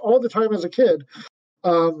watched all the time as a kid,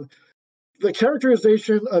 the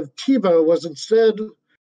characterization of Tebow was instead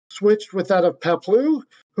switched with that of Paplu,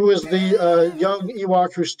 who is the young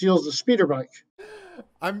Ewok who steals the speeder bike.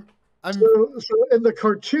 So in the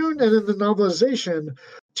cartoon and in the novelization,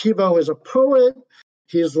 Tebow is a poet.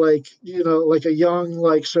 He's like, like a young,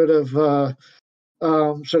 like sort of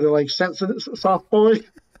like sensitive soft boy.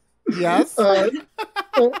 Yes.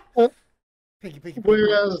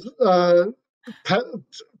 Whereas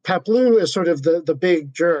Paplu is sort of the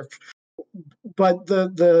big jerk, but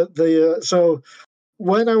so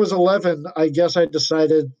when I was 11, I guess I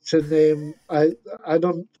decided to name I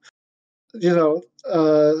don't when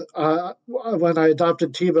I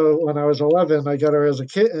adopted Tebow when I was 11, I got her as a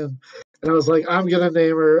kitten, and I was like, I'm gonna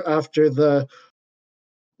name her after the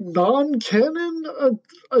non-canon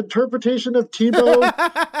interpretation of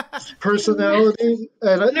Tebow's personality.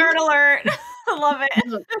 And Nerd alert! I love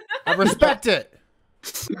it. I respect it.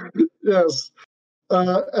 Yes,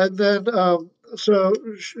 and then so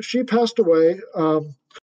she passed away.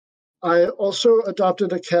 I also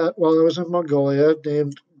adopted a cat while I was in Mongolia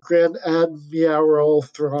named Grand Ad Meowrol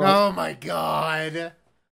Thron. Oh my god.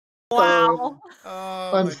 Wow.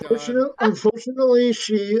 Oh my god. Unfortunately,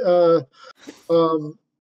 she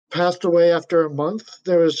passed away after a month.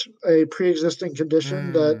 There was a pre-existing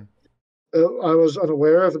condition that I was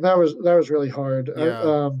unaware of, and that was really hard.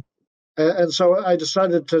 Yeah. And so I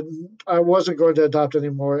decided I wasn't going to adopt any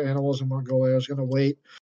more animals in Mongolia. I was going to wait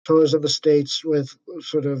till I was in the States with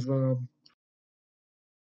sort of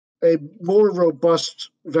a more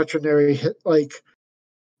robust veterinary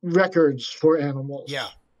records for animals. Yeah.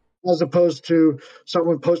 As opposed to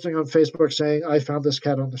someone posting on Facebook saying, I found this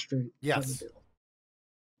cat on the street. Yes.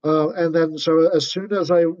 And then, so as soon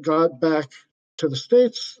as I got back to the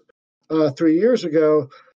States 3 years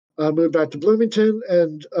ago, I moved back to Bloomington,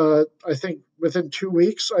 and I think within 2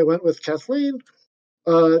 weeks, I went with Kathleen,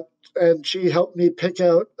 and she helped me pick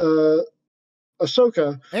out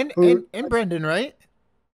Ahsoka. And Brendan, right?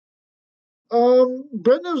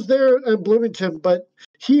 Brendan was there at Bloomington, but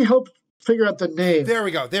he helped figure out the name. There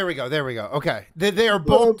we go. Okay. They are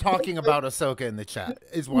both talking about Ahsoka in the chat,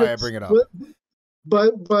 is why I bring it up.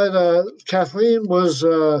 But Kathleen was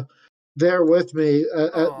there with me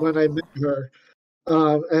when I met her.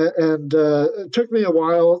 And it took me a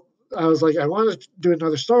while. I was like, I want to do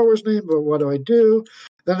another Star Wars name, but what do I do?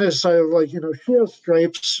 Then I decided, she has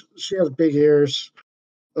stripes, she has big ears.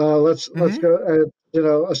 Let's go.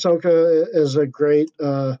 Ahsoka is a great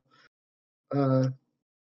one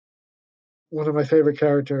of my favorite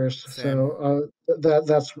characters. Same. So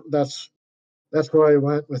that's where I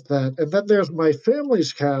went with that. And then there's my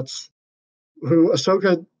family's cats, who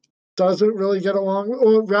Ahsoka doesn't really get along with,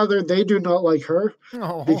 or rather, they do not like her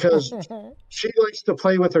because she likes to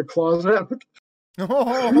play with her claws out. And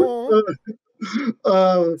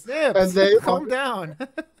they calm down.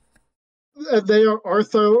 And they are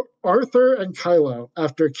Arthur and Kylo,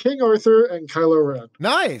 after King Arthur and Kylo Ren.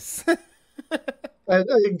 Nice.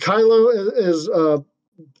 and Kylo is a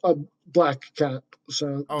black cat,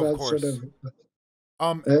 so of course. sort of.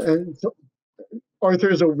 And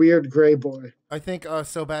Arthur's a weird gray boy. I think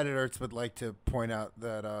So Bad It Hurts would like to point out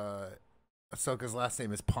that Ahsoka's last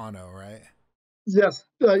name is Pano, right? Yes,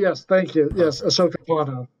 yes, thank you. Perfect. Yes, Ahsoka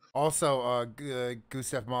Pano. Also,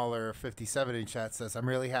 Gustav Mahler 57 in chat says, I'm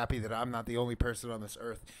really happy that I'm not the only person on this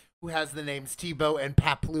earth who has the names Tebow and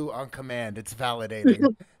Paplu on command. It's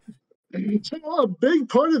validating. So a big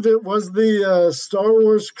part of it was the Star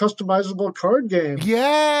Wars customizable card game.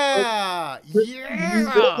 Yeah!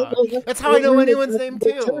 That's how I know anyone's name,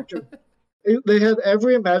 too. They had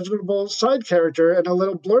every imaginable side character and a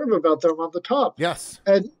little blurb about them on the top. Yes.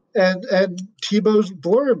 And Tebow's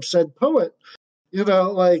blurb said poet. And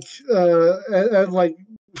like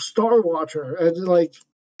Star Watcher, and like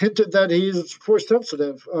hinted that he's force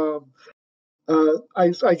sensitive.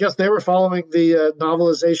 I guess they were following the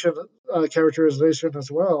novelization characterization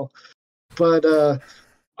as well, but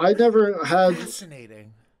I never had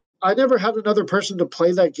another person to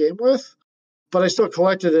play that game with, but I still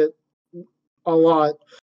collected it a lot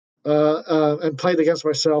and played against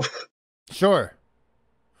myself. Sure.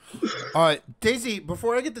 Daisy,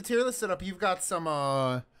 before I get the tier list set up, you've got some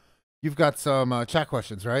chat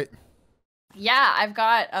questions, right? Yeah, I've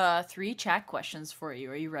got 3 chat questions for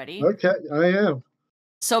you. Are you ready? Okay, I am.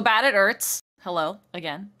 So Bad It Hurts. Hello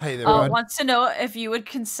again. Hey there, bud. Wants to know if you would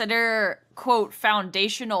consider, quote,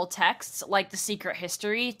 foundational texts like The Secret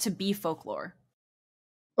History to be folklore.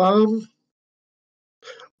 I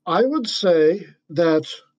would say that.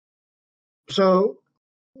 So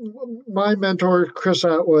my mentor, Chris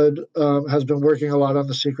Atwood, has been working a lot on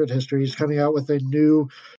The Secret History. He's coming out with a new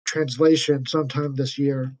translation sometime this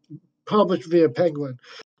year, published via Penguin.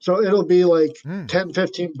 So it'll be like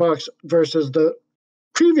 $10-15 versus the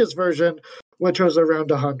previous version, which was around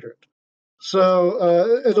 $100.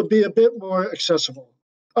 So it'll be a bit more accessible.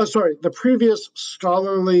 Sorry, the previous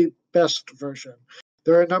scholarly best version.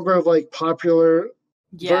 There are a number of like popular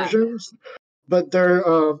versions, but they're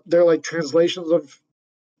like translations of.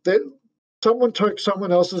 Someone took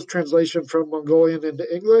someone else's translation from Mongolian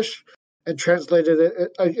into English and translated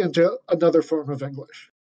it into another form of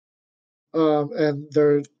English. And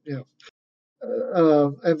they're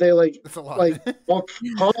and they That's a lot. like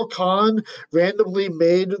Paul Kahn randomly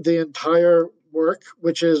made the entire work,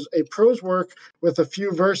 which is a prose work with a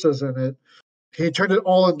few verses in it. He turned it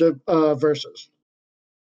all into verses.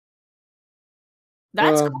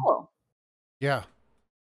 That's cool. Yeah.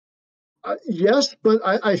 Yes, but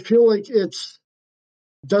I feel like it's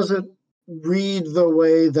doesn't read the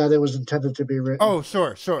way that it was intended to be written. Oh,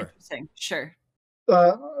 sure. Interesting. Sure.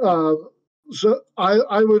 So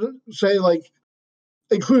I would say like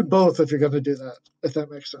include both if you're going to do that, if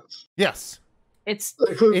that makes sense. Yes. It's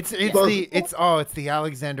the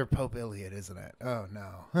Alexander Pope Iliad, isn't it? Oh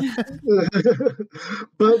no.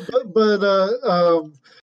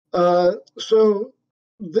 So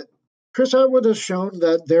Chris Atwood has shown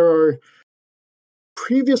that there are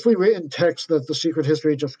previously written texts that the secret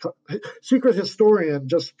historian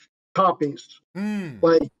just copies,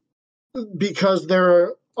 like because there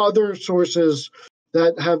are other sources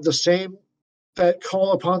that have the same that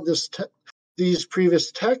call upon these previous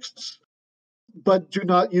texts, but do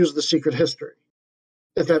not use the secret history.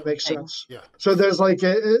 If that makes sense. Yeah. So there's like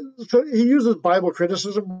so he uses Bible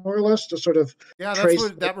criticism more or less to sort of that's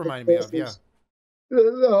what that reminded me of. Yeah.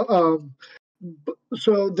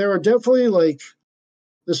 So there are definitely like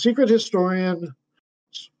the secret historian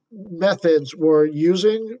methods were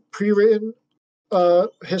using pre-written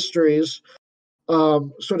histories,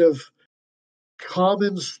 sort of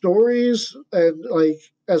common stories, and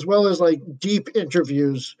like as well as like deep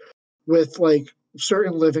interviews with like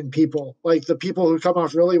certain living people, like the people who come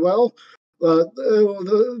off really well.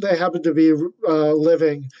 They happen to be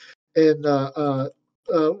living in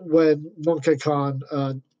when Munke Khan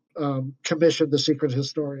commissioned the secret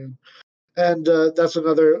historian, and that's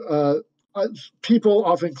another. People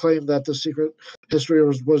often claim that the secret history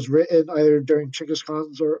was written either during Chinggis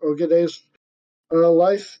Khan's or Ogedei's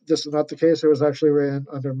life. This is not the case. It was actually written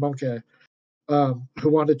under Munke, who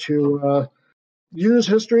wanted to use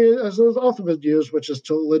history as it has often been used, which is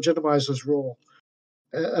to legitimize his rule.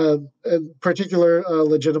 In particular,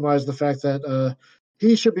 legitimize the fact that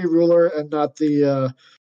he should be ruler and not the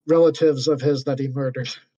relatives of his that he murdered.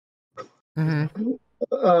 Mm-hmm.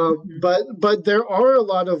 But there are a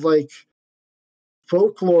lot of like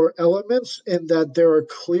folklore elements in that there are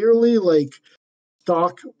clearly like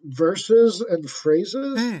stock verses and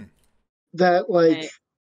phrases that like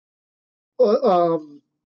I'm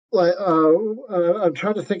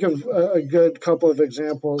trying to think of a good couple of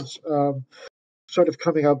examples. Sort of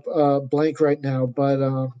coming up blank right now,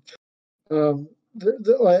 but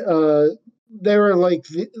there are like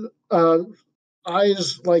the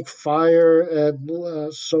eyes like fire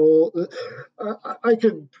and soul. I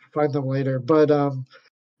could find them later, but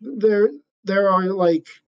there are like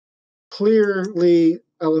clearly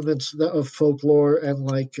elements of folklore and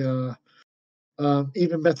like even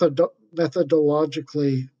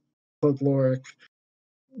methodologically folkloric,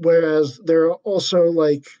 whereas there are also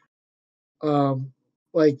like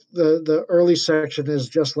the early section is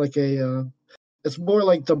just like a it's more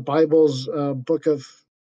like the Bible's book of,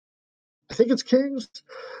 I think it's Kings.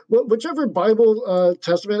 Whichever Bible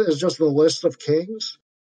testament is just the list of kings.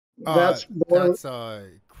 That's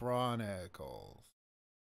Chronicles.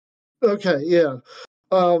 Okay, yeah.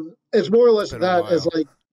 It's more or less that as like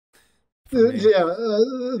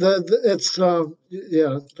it's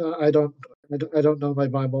I don't know my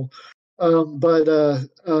Bible. But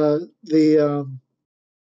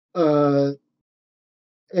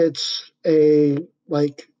it's the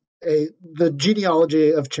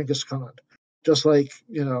genealogy of Chinggis Khan, just like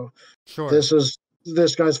sure. This is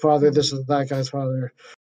this guy's father, this is that guy's father,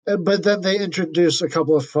 but then they introduce a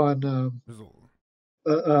couple of fun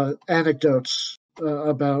anecdotes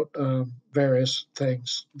about various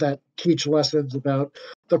things that teach lessons about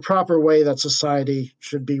the proper way that society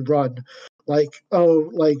should be run. Like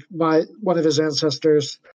one of his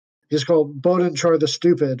ancestors, he's called Bodenchar the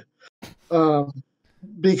Stupid,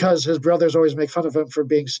 because his brothers always make fun of him for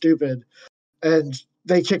being stupid, and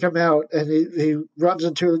they kick him out, and he runs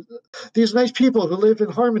into these nice people who live in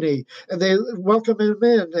harmony, and they welcome him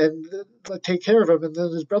in and take care of him. And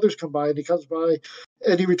then his brothers come by, and he comes by,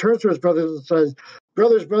 and he returns to his brothers and says,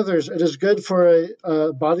 brothers, it is good for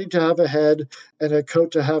a body to have a head and a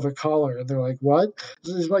coat to have a collar. And they're like, what?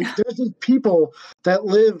 He's like, there's these people that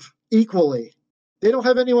live equally. They don't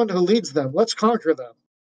have anyone who leads them. Let's conquer them.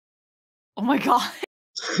 Oh my God.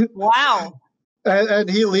 Wow. And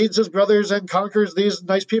he leads his brothers and conquers these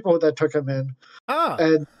nice people that took him in,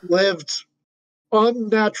 and lived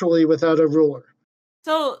unnaturally without a ruler.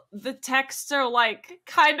 So the texts are like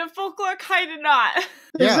kind of folklore, kind of not.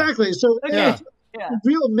 Yeah. Exactly. So Okay. a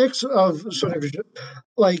real mix of sort of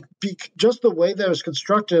like just the way that it was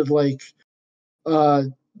constructed, like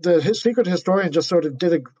the secret historian just sort of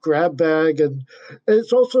did a grab bag, and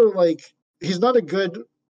it's also like he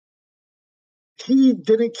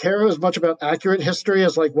didn't care as much about accurate history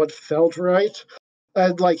as like what felt right,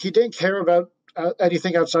 and like he didn't care about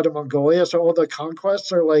anything outside of Mongolia, so all the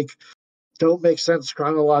conquests are like don't make sense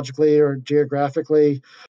chronologically or geographically,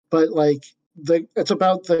 but like it's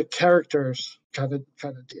about the characters kind of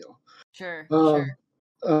deal. Sure.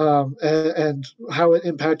 And how it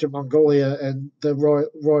impacted Mongolia and the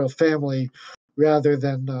royal family, rather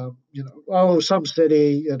than some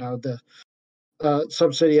city,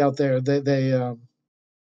 some city out there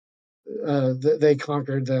they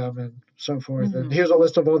conquered them and so forth. Mm-hmm. And here's a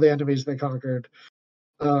list of all the enemies they conquered.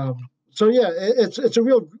 So yeah, it's a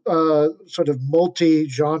real sort of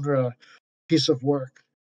multi-genre piece of work.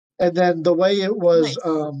 And then the way it was,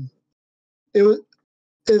 Nice. it was,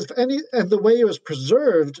 and the way it was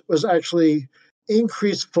preserved was actually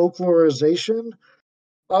increased folklorization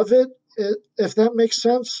of it, if that makes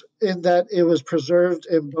sense, in that it was preserved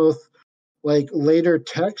in both like later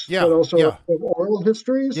texts, but also oral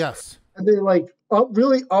histories. Yes. And they like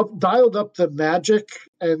dialed up the magic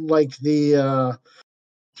and like the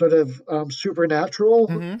sort of supernatural,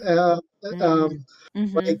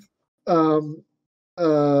 like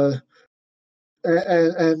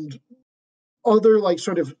and other like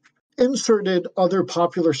sort of inserted other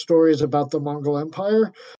popular stories about the Mongol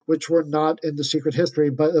Empire, which were not in the secret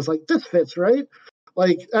history, but it's like this fits, right?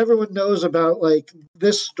 Like everyone knows about like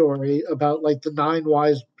this story about like the 9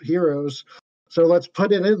 wise heroes, so let's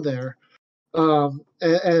put it in there.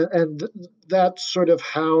 And that's sort of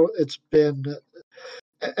how it's been.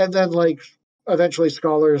 And then like eventually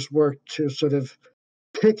scholars worked to sort of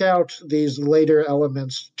pick out these later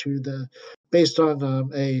elements based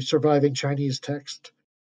on a surviving Chinese text,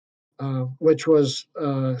 which was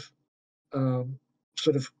sort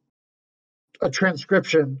of a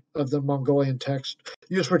transcription of the Mongolian text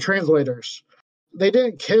used for translators. They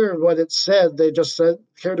didn't care what it said; they just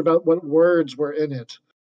cared about what words were in it.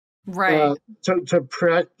 Right. So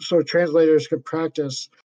translators could practice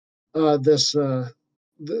this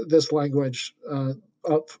language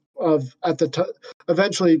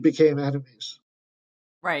eventually became enemies.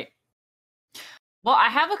 Right. Well, I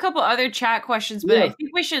have a couple other chat questions, but I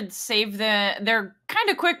think we should save them. They're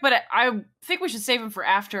kind of quick, but I think we should save them for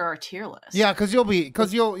after our tier list. Yeah, because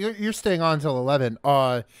you're staying on until 11.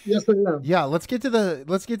 Yes, I am. Yeah, let's get to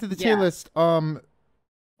the tier list.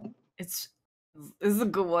 This is a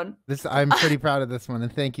good one. I'm pretty proud of this one,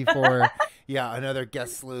 and thank you for another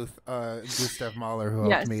guest sleuth, Gustav Mahler, who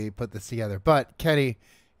helped me put this together. But Kenny,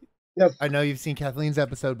 I know you've seen Kathleen's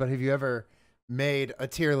episode, but have you ever made a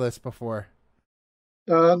tier list before?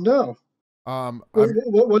 No.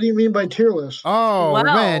 What do you mean by tier list? Oh,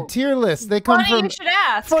 man, tier lists. They come from. You should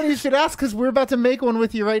ask. Funny you should ask, because we're about to make one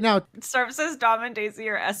with you right now. Starve says Dom and Daisy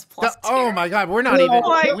are S+. Oh my God, we're not even.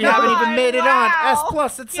 We haven't even made it on S+.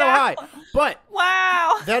 It's so high. But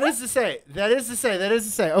that is to say.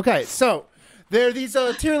 Okay, so there these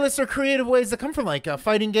tier lists are creative ways that come from like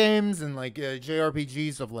fighting games and like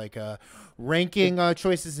JRPGs of like ranking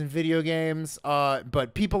choices in video games,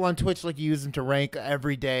 but people on Twitch like to use them to rank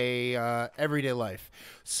everyday life.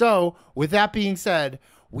 So with that being said,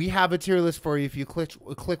 we have a tier list for you. If you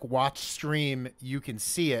click watch stream, you can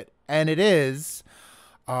see it, and it is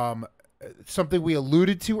something we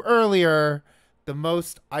alluded to earlier, the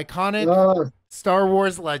most iconic Star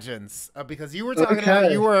Wars legends, because you were talking about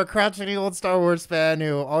you were a crotchety old Star Wars fan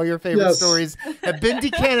who all your favorite stories have been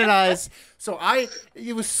decanonized. So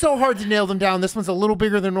it was so hard to nail them down. This one's a little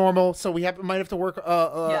bigger than normal, so we might have to work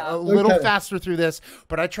a little faster through this.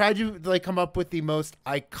 But I tried to like come up with the most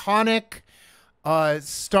iconic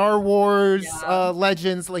Star Wars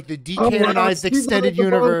legends, like the decanonized extended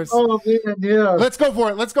universe. Oh man, yeah. Let's go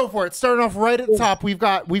for it. Starting off right at the top, we've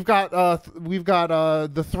got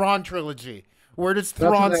the Thrawn trilogy. Where does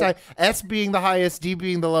Thrawn say? S being the highest, D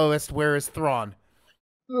being the lowest. Where is Thrawn?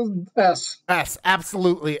 S. S,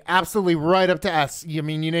 absolutely right up to S. You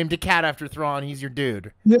mean you named a cat after Thrawn? He's your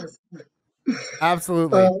dude. Yes.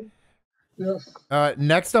 Absolutely. Yes.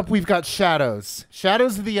 Next up, we've got Shadows.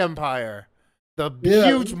 Shadows of the Empire. The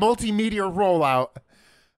huge multimedia rollout.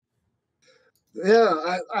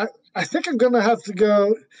 Yeah, I think I'm gonna have to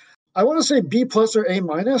go. I want to say B+ or A-,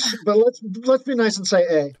 but let's be nice and say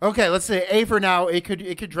A. Okay, let's say A for now. It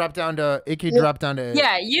could drop down to drop down to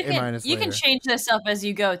yeah. A-. You can change this up as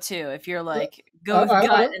you go too. If you're like go with I,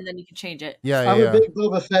 gut, and then you can change it. Yeah, yeah, I'm a yeah. big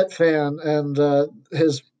Boba Fett fan, and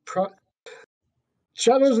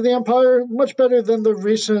Shadows of the Empire much better than the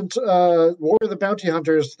recent War of the Bounty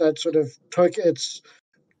Hunters that sort of took its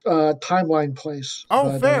timeline place.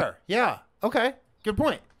 Oh, But, fair. Yeah. Okay. Good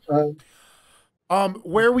point. uh,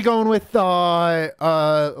 Where are we going with this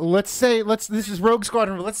is Rogue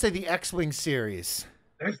Squadron, but let's say the X-Wing series.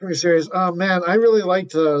 X-Wing series. Oh man, I really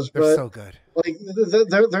liked those, They're but so good. like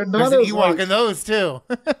they're not There's an as Ewok like in those too.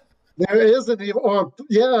 there is an Ewok. Or,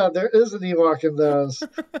 yeah, there is an Ewok in those.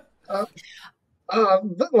 But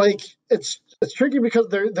like it's tricky because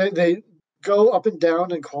they go up and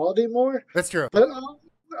down in quality more. That's true. But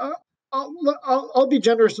I'll be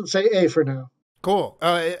generous and say A for now. Cool.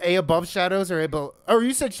 A above Shadows or A below? Oh,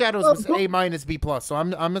 you said Shadows was A minus B plus, so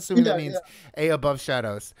I'm assuming that means A above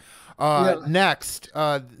Shadows. Next,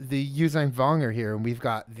 the Yuzhang Vong are here, and we've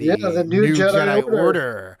got the new Jedi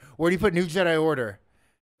Order. Where do you put New Jedi Order?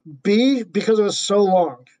 B, because it was so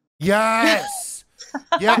long. Yes.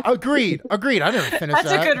 Yeah, agreed. I didn't finish that.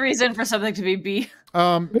 That's a good reason for something to be B.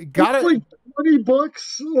 Got it. Like 20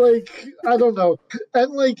 books, like I don't know,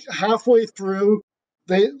 and like halfway through,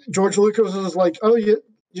 George Lucas was like, "Oh, you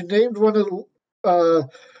named one of Han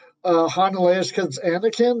and Leia's kids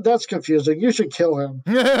Anakin? That's confusing. You should kill him."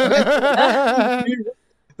 they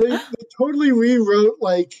totally rewrote,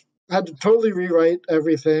 had to totally rewrite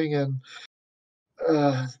everything, and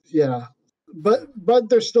yeah. But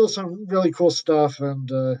there's still some really cool stuff,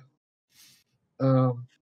 and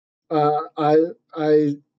I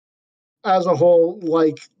as a whole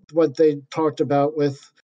like what they talked about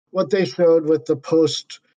with what they showed with the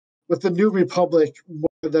New Republic more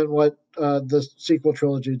than what the sequel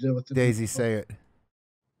trilogy did with the Daisy. Say it.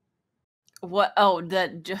 What? Oh,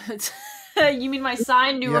 that. You mean my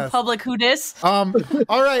sign, New Republic? Who dis? All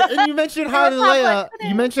right, and you mentioned Han and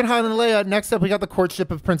Leia. Next up, we got the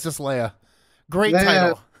Courtship of Princess Leia. Great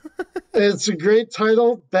title. It's a great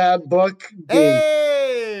title. Bad book. D.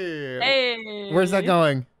 Hey. Where's that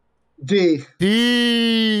going? D.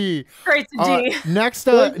 Great to D. Next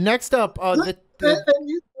up, the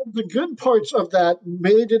good parts of that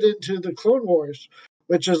made it into the Clone Wars,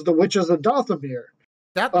 which is the Witches of Dathomir.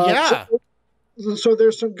 So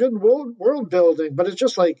there's some good world building, but it's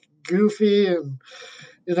just like goofy and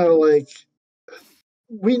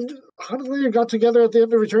Han and Leia got together at the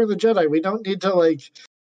end of Return of the Jedi. We don't need to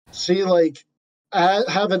see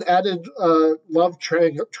have an added love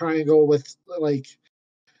triangle with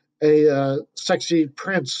a sexy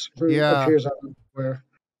prince who appears out of nowhere.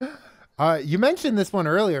 You mentioned this one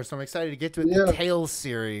earlier, so I'm excited to get to it. The Tales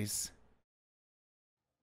series.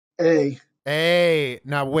 A.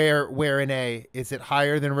 Now, where in A? Is it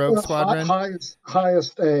higher than Rogue Squadron?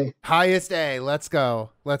 Highest A. Highest A. Let's go.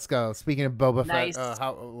 Speaking of Boba nice. Fett,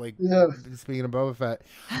 speaking of Boba Fett,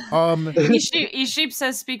 Esheep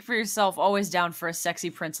says, "Speak for yourself. Always down for a sexy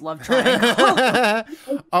prince love triangle."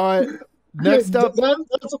 Next up,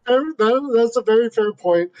 that's a very fair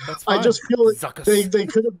point. I just feel like they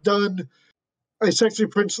could have done a sexy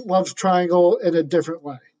prince love triangle in a different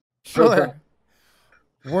way. Sure.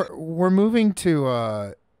 We're moving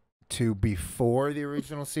to before the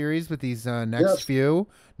original series with these next few.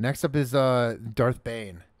 Next up is Darth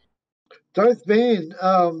Bane. Darth Bane.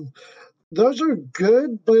 Those are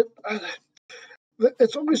good, but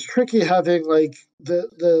it's always tricky having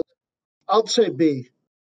the. I'll say B.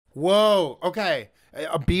 Whoa. Okay.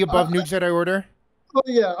 A B above New Jedi Order. Oh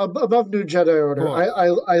yeah, above New Jedi Order. Cool. I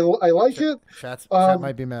like it. Chat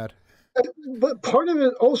might be mad. But part of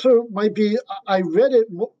it also might be I read it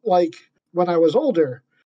when I was older,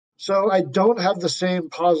 so I don't have the same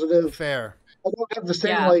positive. Fair. I don't have the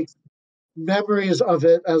same memories of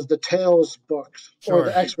it as the Tales books or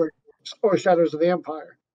the X-Men books or Shadows of the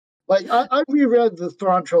Empire. I reread the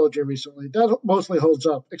Thrawn trilogy recently. That mostly holds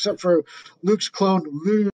up, except for Luke's clone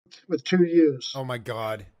Luke with 2 U's. Oh my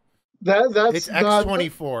god. That's it's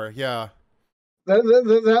X-24. Yeah.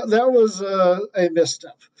 That was a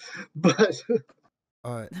misstep, but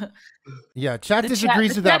chat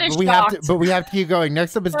disagrees with that, but we have to keep going.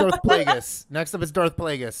 Next up is Darth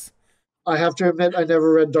Plagueis. I have to admit, I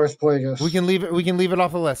never read Darth Plagueis. We can leave it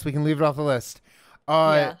off the list.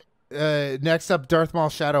 Next up, Darth Maul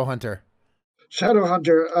Shadowhunter.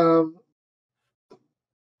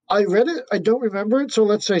 I read it. I don't remember it, so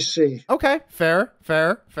let's say C. Okay, fair.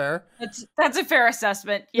 That's a fair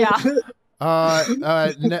assessment. Yeah.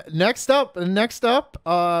 Next up,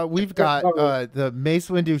 we've got the Mace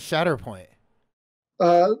Windu Shatterpoint.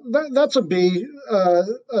 That's a B.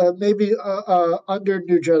 Maybe under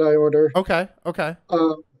New Jedi Order. Okay.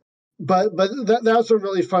 But that's a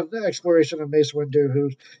really fun exploration of Mace Windu,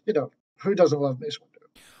 who's Who doesn't love Mace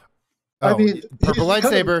Windu? Oh, I mean, purple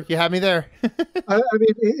lightsaber. You had me there. I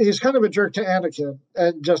mean, he's kind of a jerk to Anakin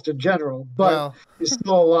and just in general, but Well, he's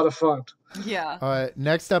still a lot of fun. Yeah.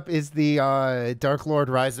 next up is the Dark Lord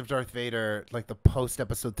Rise of Darth Vader, like the post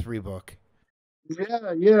Episode 3 book.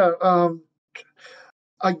 Yeah.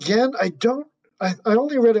 Again, I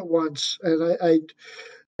only read it once, and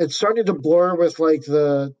it's starting to blur with like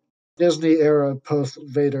the Disney era post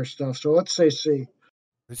Vader stuff. So let's say C.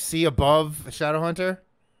 See above Shadowhunter?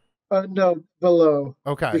 No, below.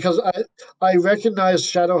 Okay. Because I recognize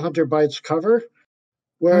Shadowhunter by its cover,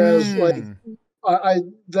 whereas like I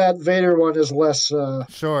that Vader one is less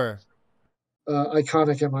Sure.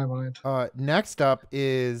 iconic in my mind. Next up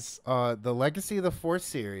is the Legacy of the Force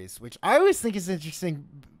series, which I always think is interesting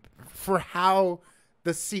for how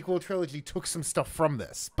the sequel trilogy took some stuff from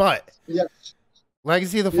this. But Yes.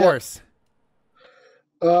 Legacy of the Force.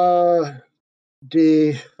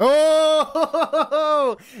 D.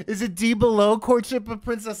 Oh, is it D below Courtship of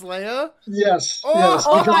Princess Leia? Yes. Oh, yes.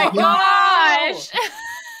 Oh my Wow. gosh! I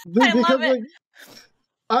Because love it.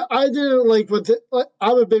 like, I didn't like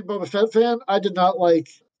I'm a big Boba Fett fan. I did not like.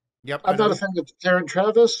 Yep. I'm not a fan of Karen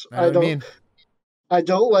Travis. I mean. I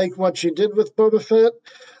don't like what she did with Boba Fett,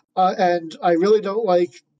 and I really don't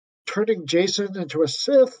like turning Jason into a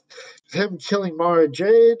Sith. Him killing Mara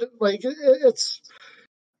Jade, like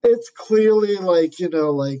it's clearly like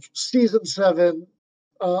like season 7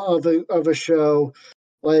 of a show,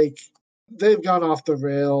 like they've gone off the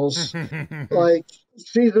rails. Like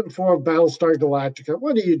season 4 of Battlestar Galactica.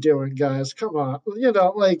 What are you doing, guys? Come on,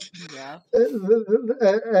 like Yeah.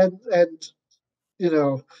 and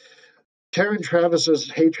Karen Travis's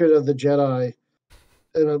hatred of the Jedi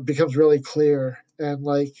becomes really clear, and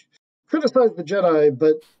like criticize the Jedi,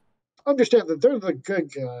 but understand that they're the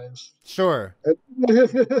good guys. Sure.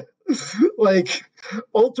 Like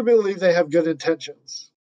ultimately they have good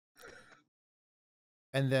intentions.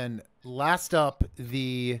 And then last up,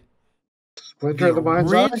 the Splinter of the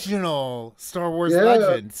Mind's Eye. original Star Wars Yeah.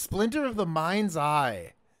 legend, Splinter of the Mind's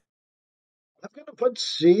Eye. I'm gonna put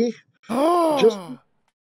C. Oh,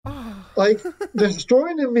 Like the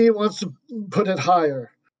historian in me wants to put it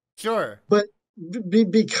higher, sure. but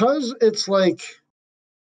because it's like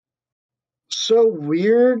so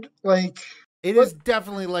weird, like It is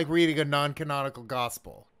definitely like reading a non-canonical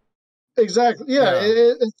gospel. exactly, yeah.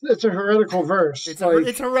 It's a heretical verse. It's like,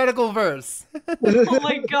 it's heretical verse. Oh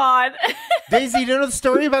my god. Daisy, do you know the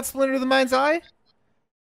story about Splinter of the Mind's Eye?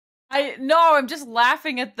 I'm just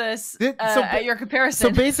laughing at this at your comparison.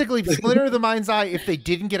 So basically, Splinter of the Mind's Eye, if they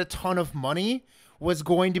didn't get a ton of money, was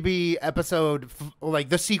going to be like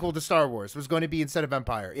the sequel to Star Wars was going to be instead of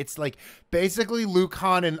Empire. It's like basically Luke,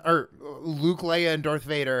 Leia, and Darth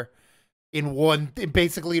Vader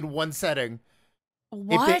basically in one setting.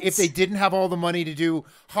 What? If they didn't have all the money to do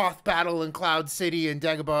Hoth Battle and Cloud City and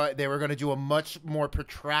Dagobah, they were going to do a much more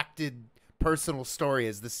protracted personal story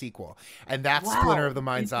as the sequel, and that's Splinter of the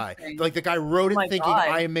Mind's Eye. Like the guy wrote it thinking,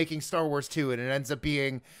 I am making Star Wars 2, and it ends up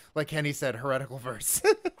being, like Kenny said, heretical verse.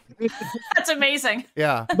 That's amazing.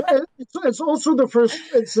 Yeah. But it's also the first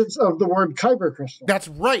instance of the word Kyber crystal. That's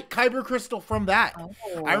right, Kyber crystal from that.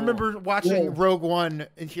 Oh. I remember watching Rogue One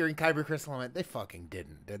and hearing Kyber crystal, and I went, they fucking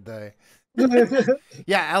didn't, did they?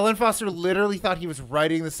 Yeah, Alan Foster literally thought he was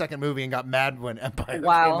writing the second movie and got mad when Empire came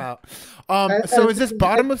out. So is this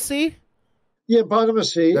bottom of C? Yeah, bottom of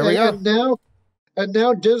C. There we go. And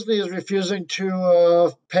now Disney is refusing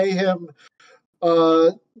to pay him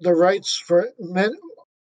the rights for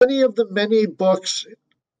many of the many books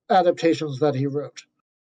adaptations that he wrote.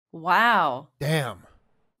 Wow. Damn.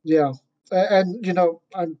 Yeah, and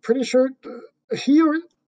I'm pretty sure I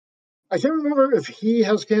can't remember if he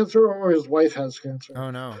has cancer or his wife has cancer. Oh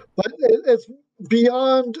no. But it's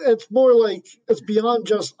beyond. It's more like it's beyond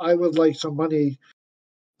just I would like some money,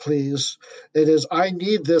 please. It is I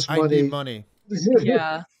need this money. I need money.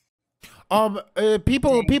 Yeah.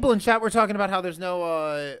 People in chat were talking about how there's no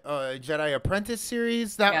Jedi Apprentice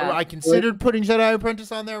series. That I considered putting Jedi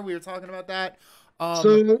Apprentice on there. We were talking about that.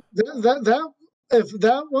 So that if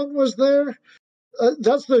that one was there,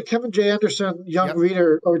 that's the Kevin J. Anderson young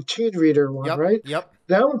reader or teen reader one, right? Yep.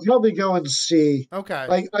 That would probably go in C. Okay.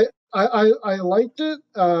 Like I liked it,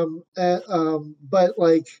 but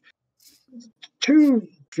like too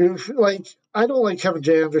goofy. Like I don't like Kevin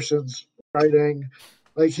J. Anderson's writing.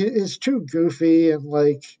 Like he's too goofy and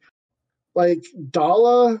like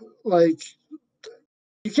Dala. Like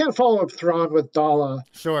you can't follow up Thrawn with Dala.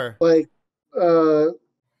 Sure. Like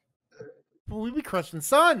we be crushing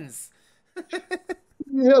suns.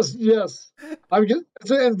 Yes.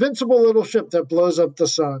 It's an invincible little ship that blows up the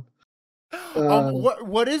sun.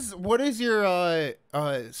 What is your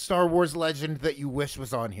Star Wars legend that you wish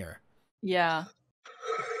was on here? Yeah.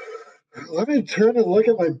 Let me turn and look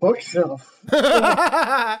at my bookshelf.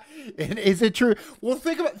 And is it true? Well,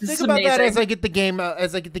 think about that as I get the game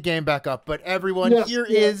back up. But everyone, here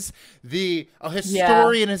is the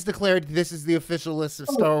historian has declared this is the official list of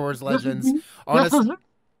Star Wars legends. Star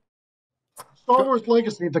Wars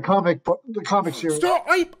Legacy, the comic series.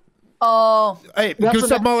 Oh, hey,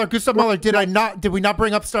 Gustav Mahler. Did we not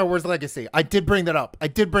bring up Star Wars Legacy? I did bring that up.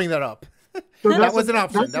 That was an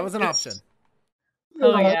option.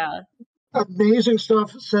 Oh yeah. Amazing stuff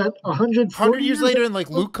set 100 years later, and like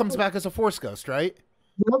Luke comes back as a Force ghost, right?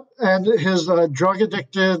 Yep, and his drug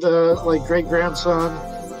addicted like great grandson,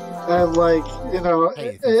 and like and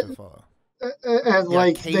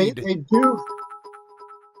like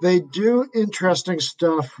they do interesting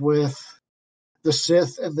stuff with the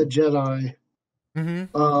Sith and the Jedi,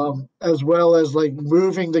 as well as like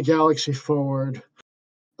moving the galaxy forward.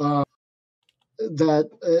 That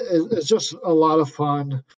is just a lot of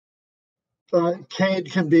fun.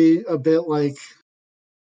 Cade can be a bit like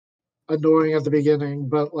annoying at the beginning,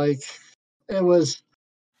 but like it was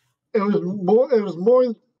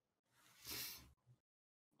more.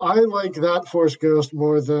 I like that Force Ghost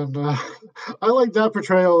more than I like that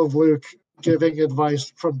portrayal of Luke giving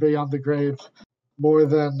advice from beyond the grave more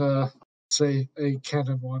than say a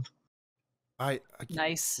canon one.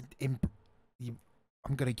 Nice. I'm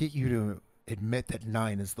gonna get you to admit that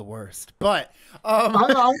 9 is the worst, but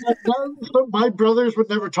my brothers would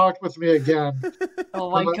never talk with me again.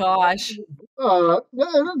 Oh my gosh. No,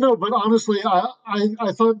 but honestly,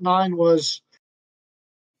 I thought 9 was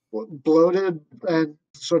bloated and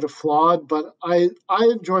sort of flawed, but I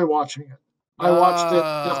enjoy watching it. I watched it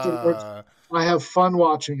afterwards. I have fun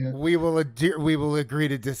watching it. We will agree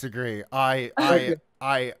to disagree. I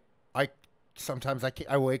sometimes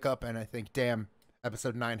I wake up and I think, damn,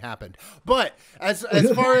 episode 9 happened. But as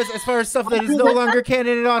far as stuff that is no longer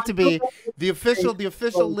canon and ought to be, the official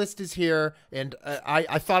list is here, and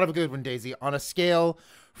I thought of a good one, Daisy. On a scale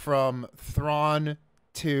from Thrawn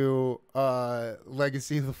to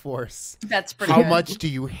Legacy of the Force, that's pretty how good. much do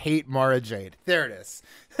you hate Mara Jade? There it is.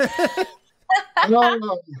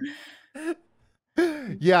 No.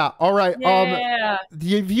 Yeah. All right. Yeah.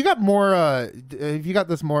 If you got more, if you got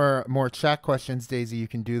this more chat questions, Daisy, you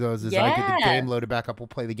can do those as I get the game loaded back up. We'll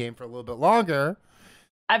play the game for a little bit longer.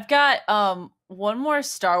 I've got one more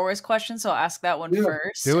Star Wars question, so I'll ask that one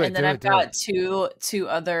first, and then I've got two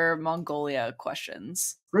other Mongolia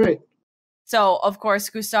questions. Great. So, of course,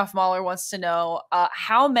 Gustav Mahler wants to know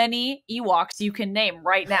how many Ewoks you can name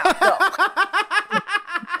right now. Go.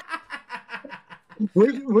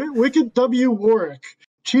 Wicked W. Warwick,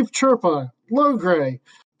 Chief Chirpa, Logray,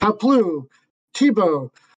 Paplu,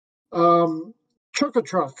 Tebow,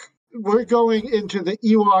 Truck. We're going into the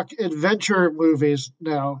Ewok adventure movies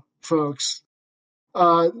now, folks.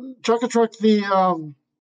 Truck, the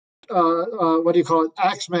what do you call it?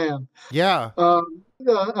 Axeman. Yeah.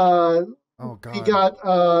 Oh God. We got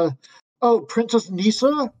Princess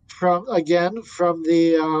Nisa from the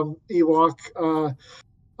Ewok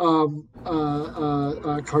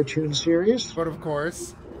cartoon series. But of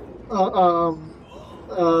course. We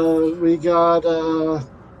got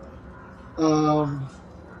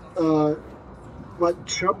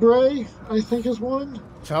Chubray, I think is one.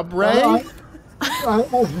 Chubray?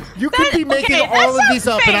 You could be making all of these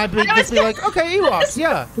up, and I'd be like, okay, Ewoks,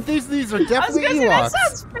 yeah. These are definitely Ewoks. That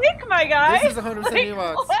sounds fake, my guy. This is 100%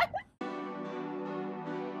 Ewoks.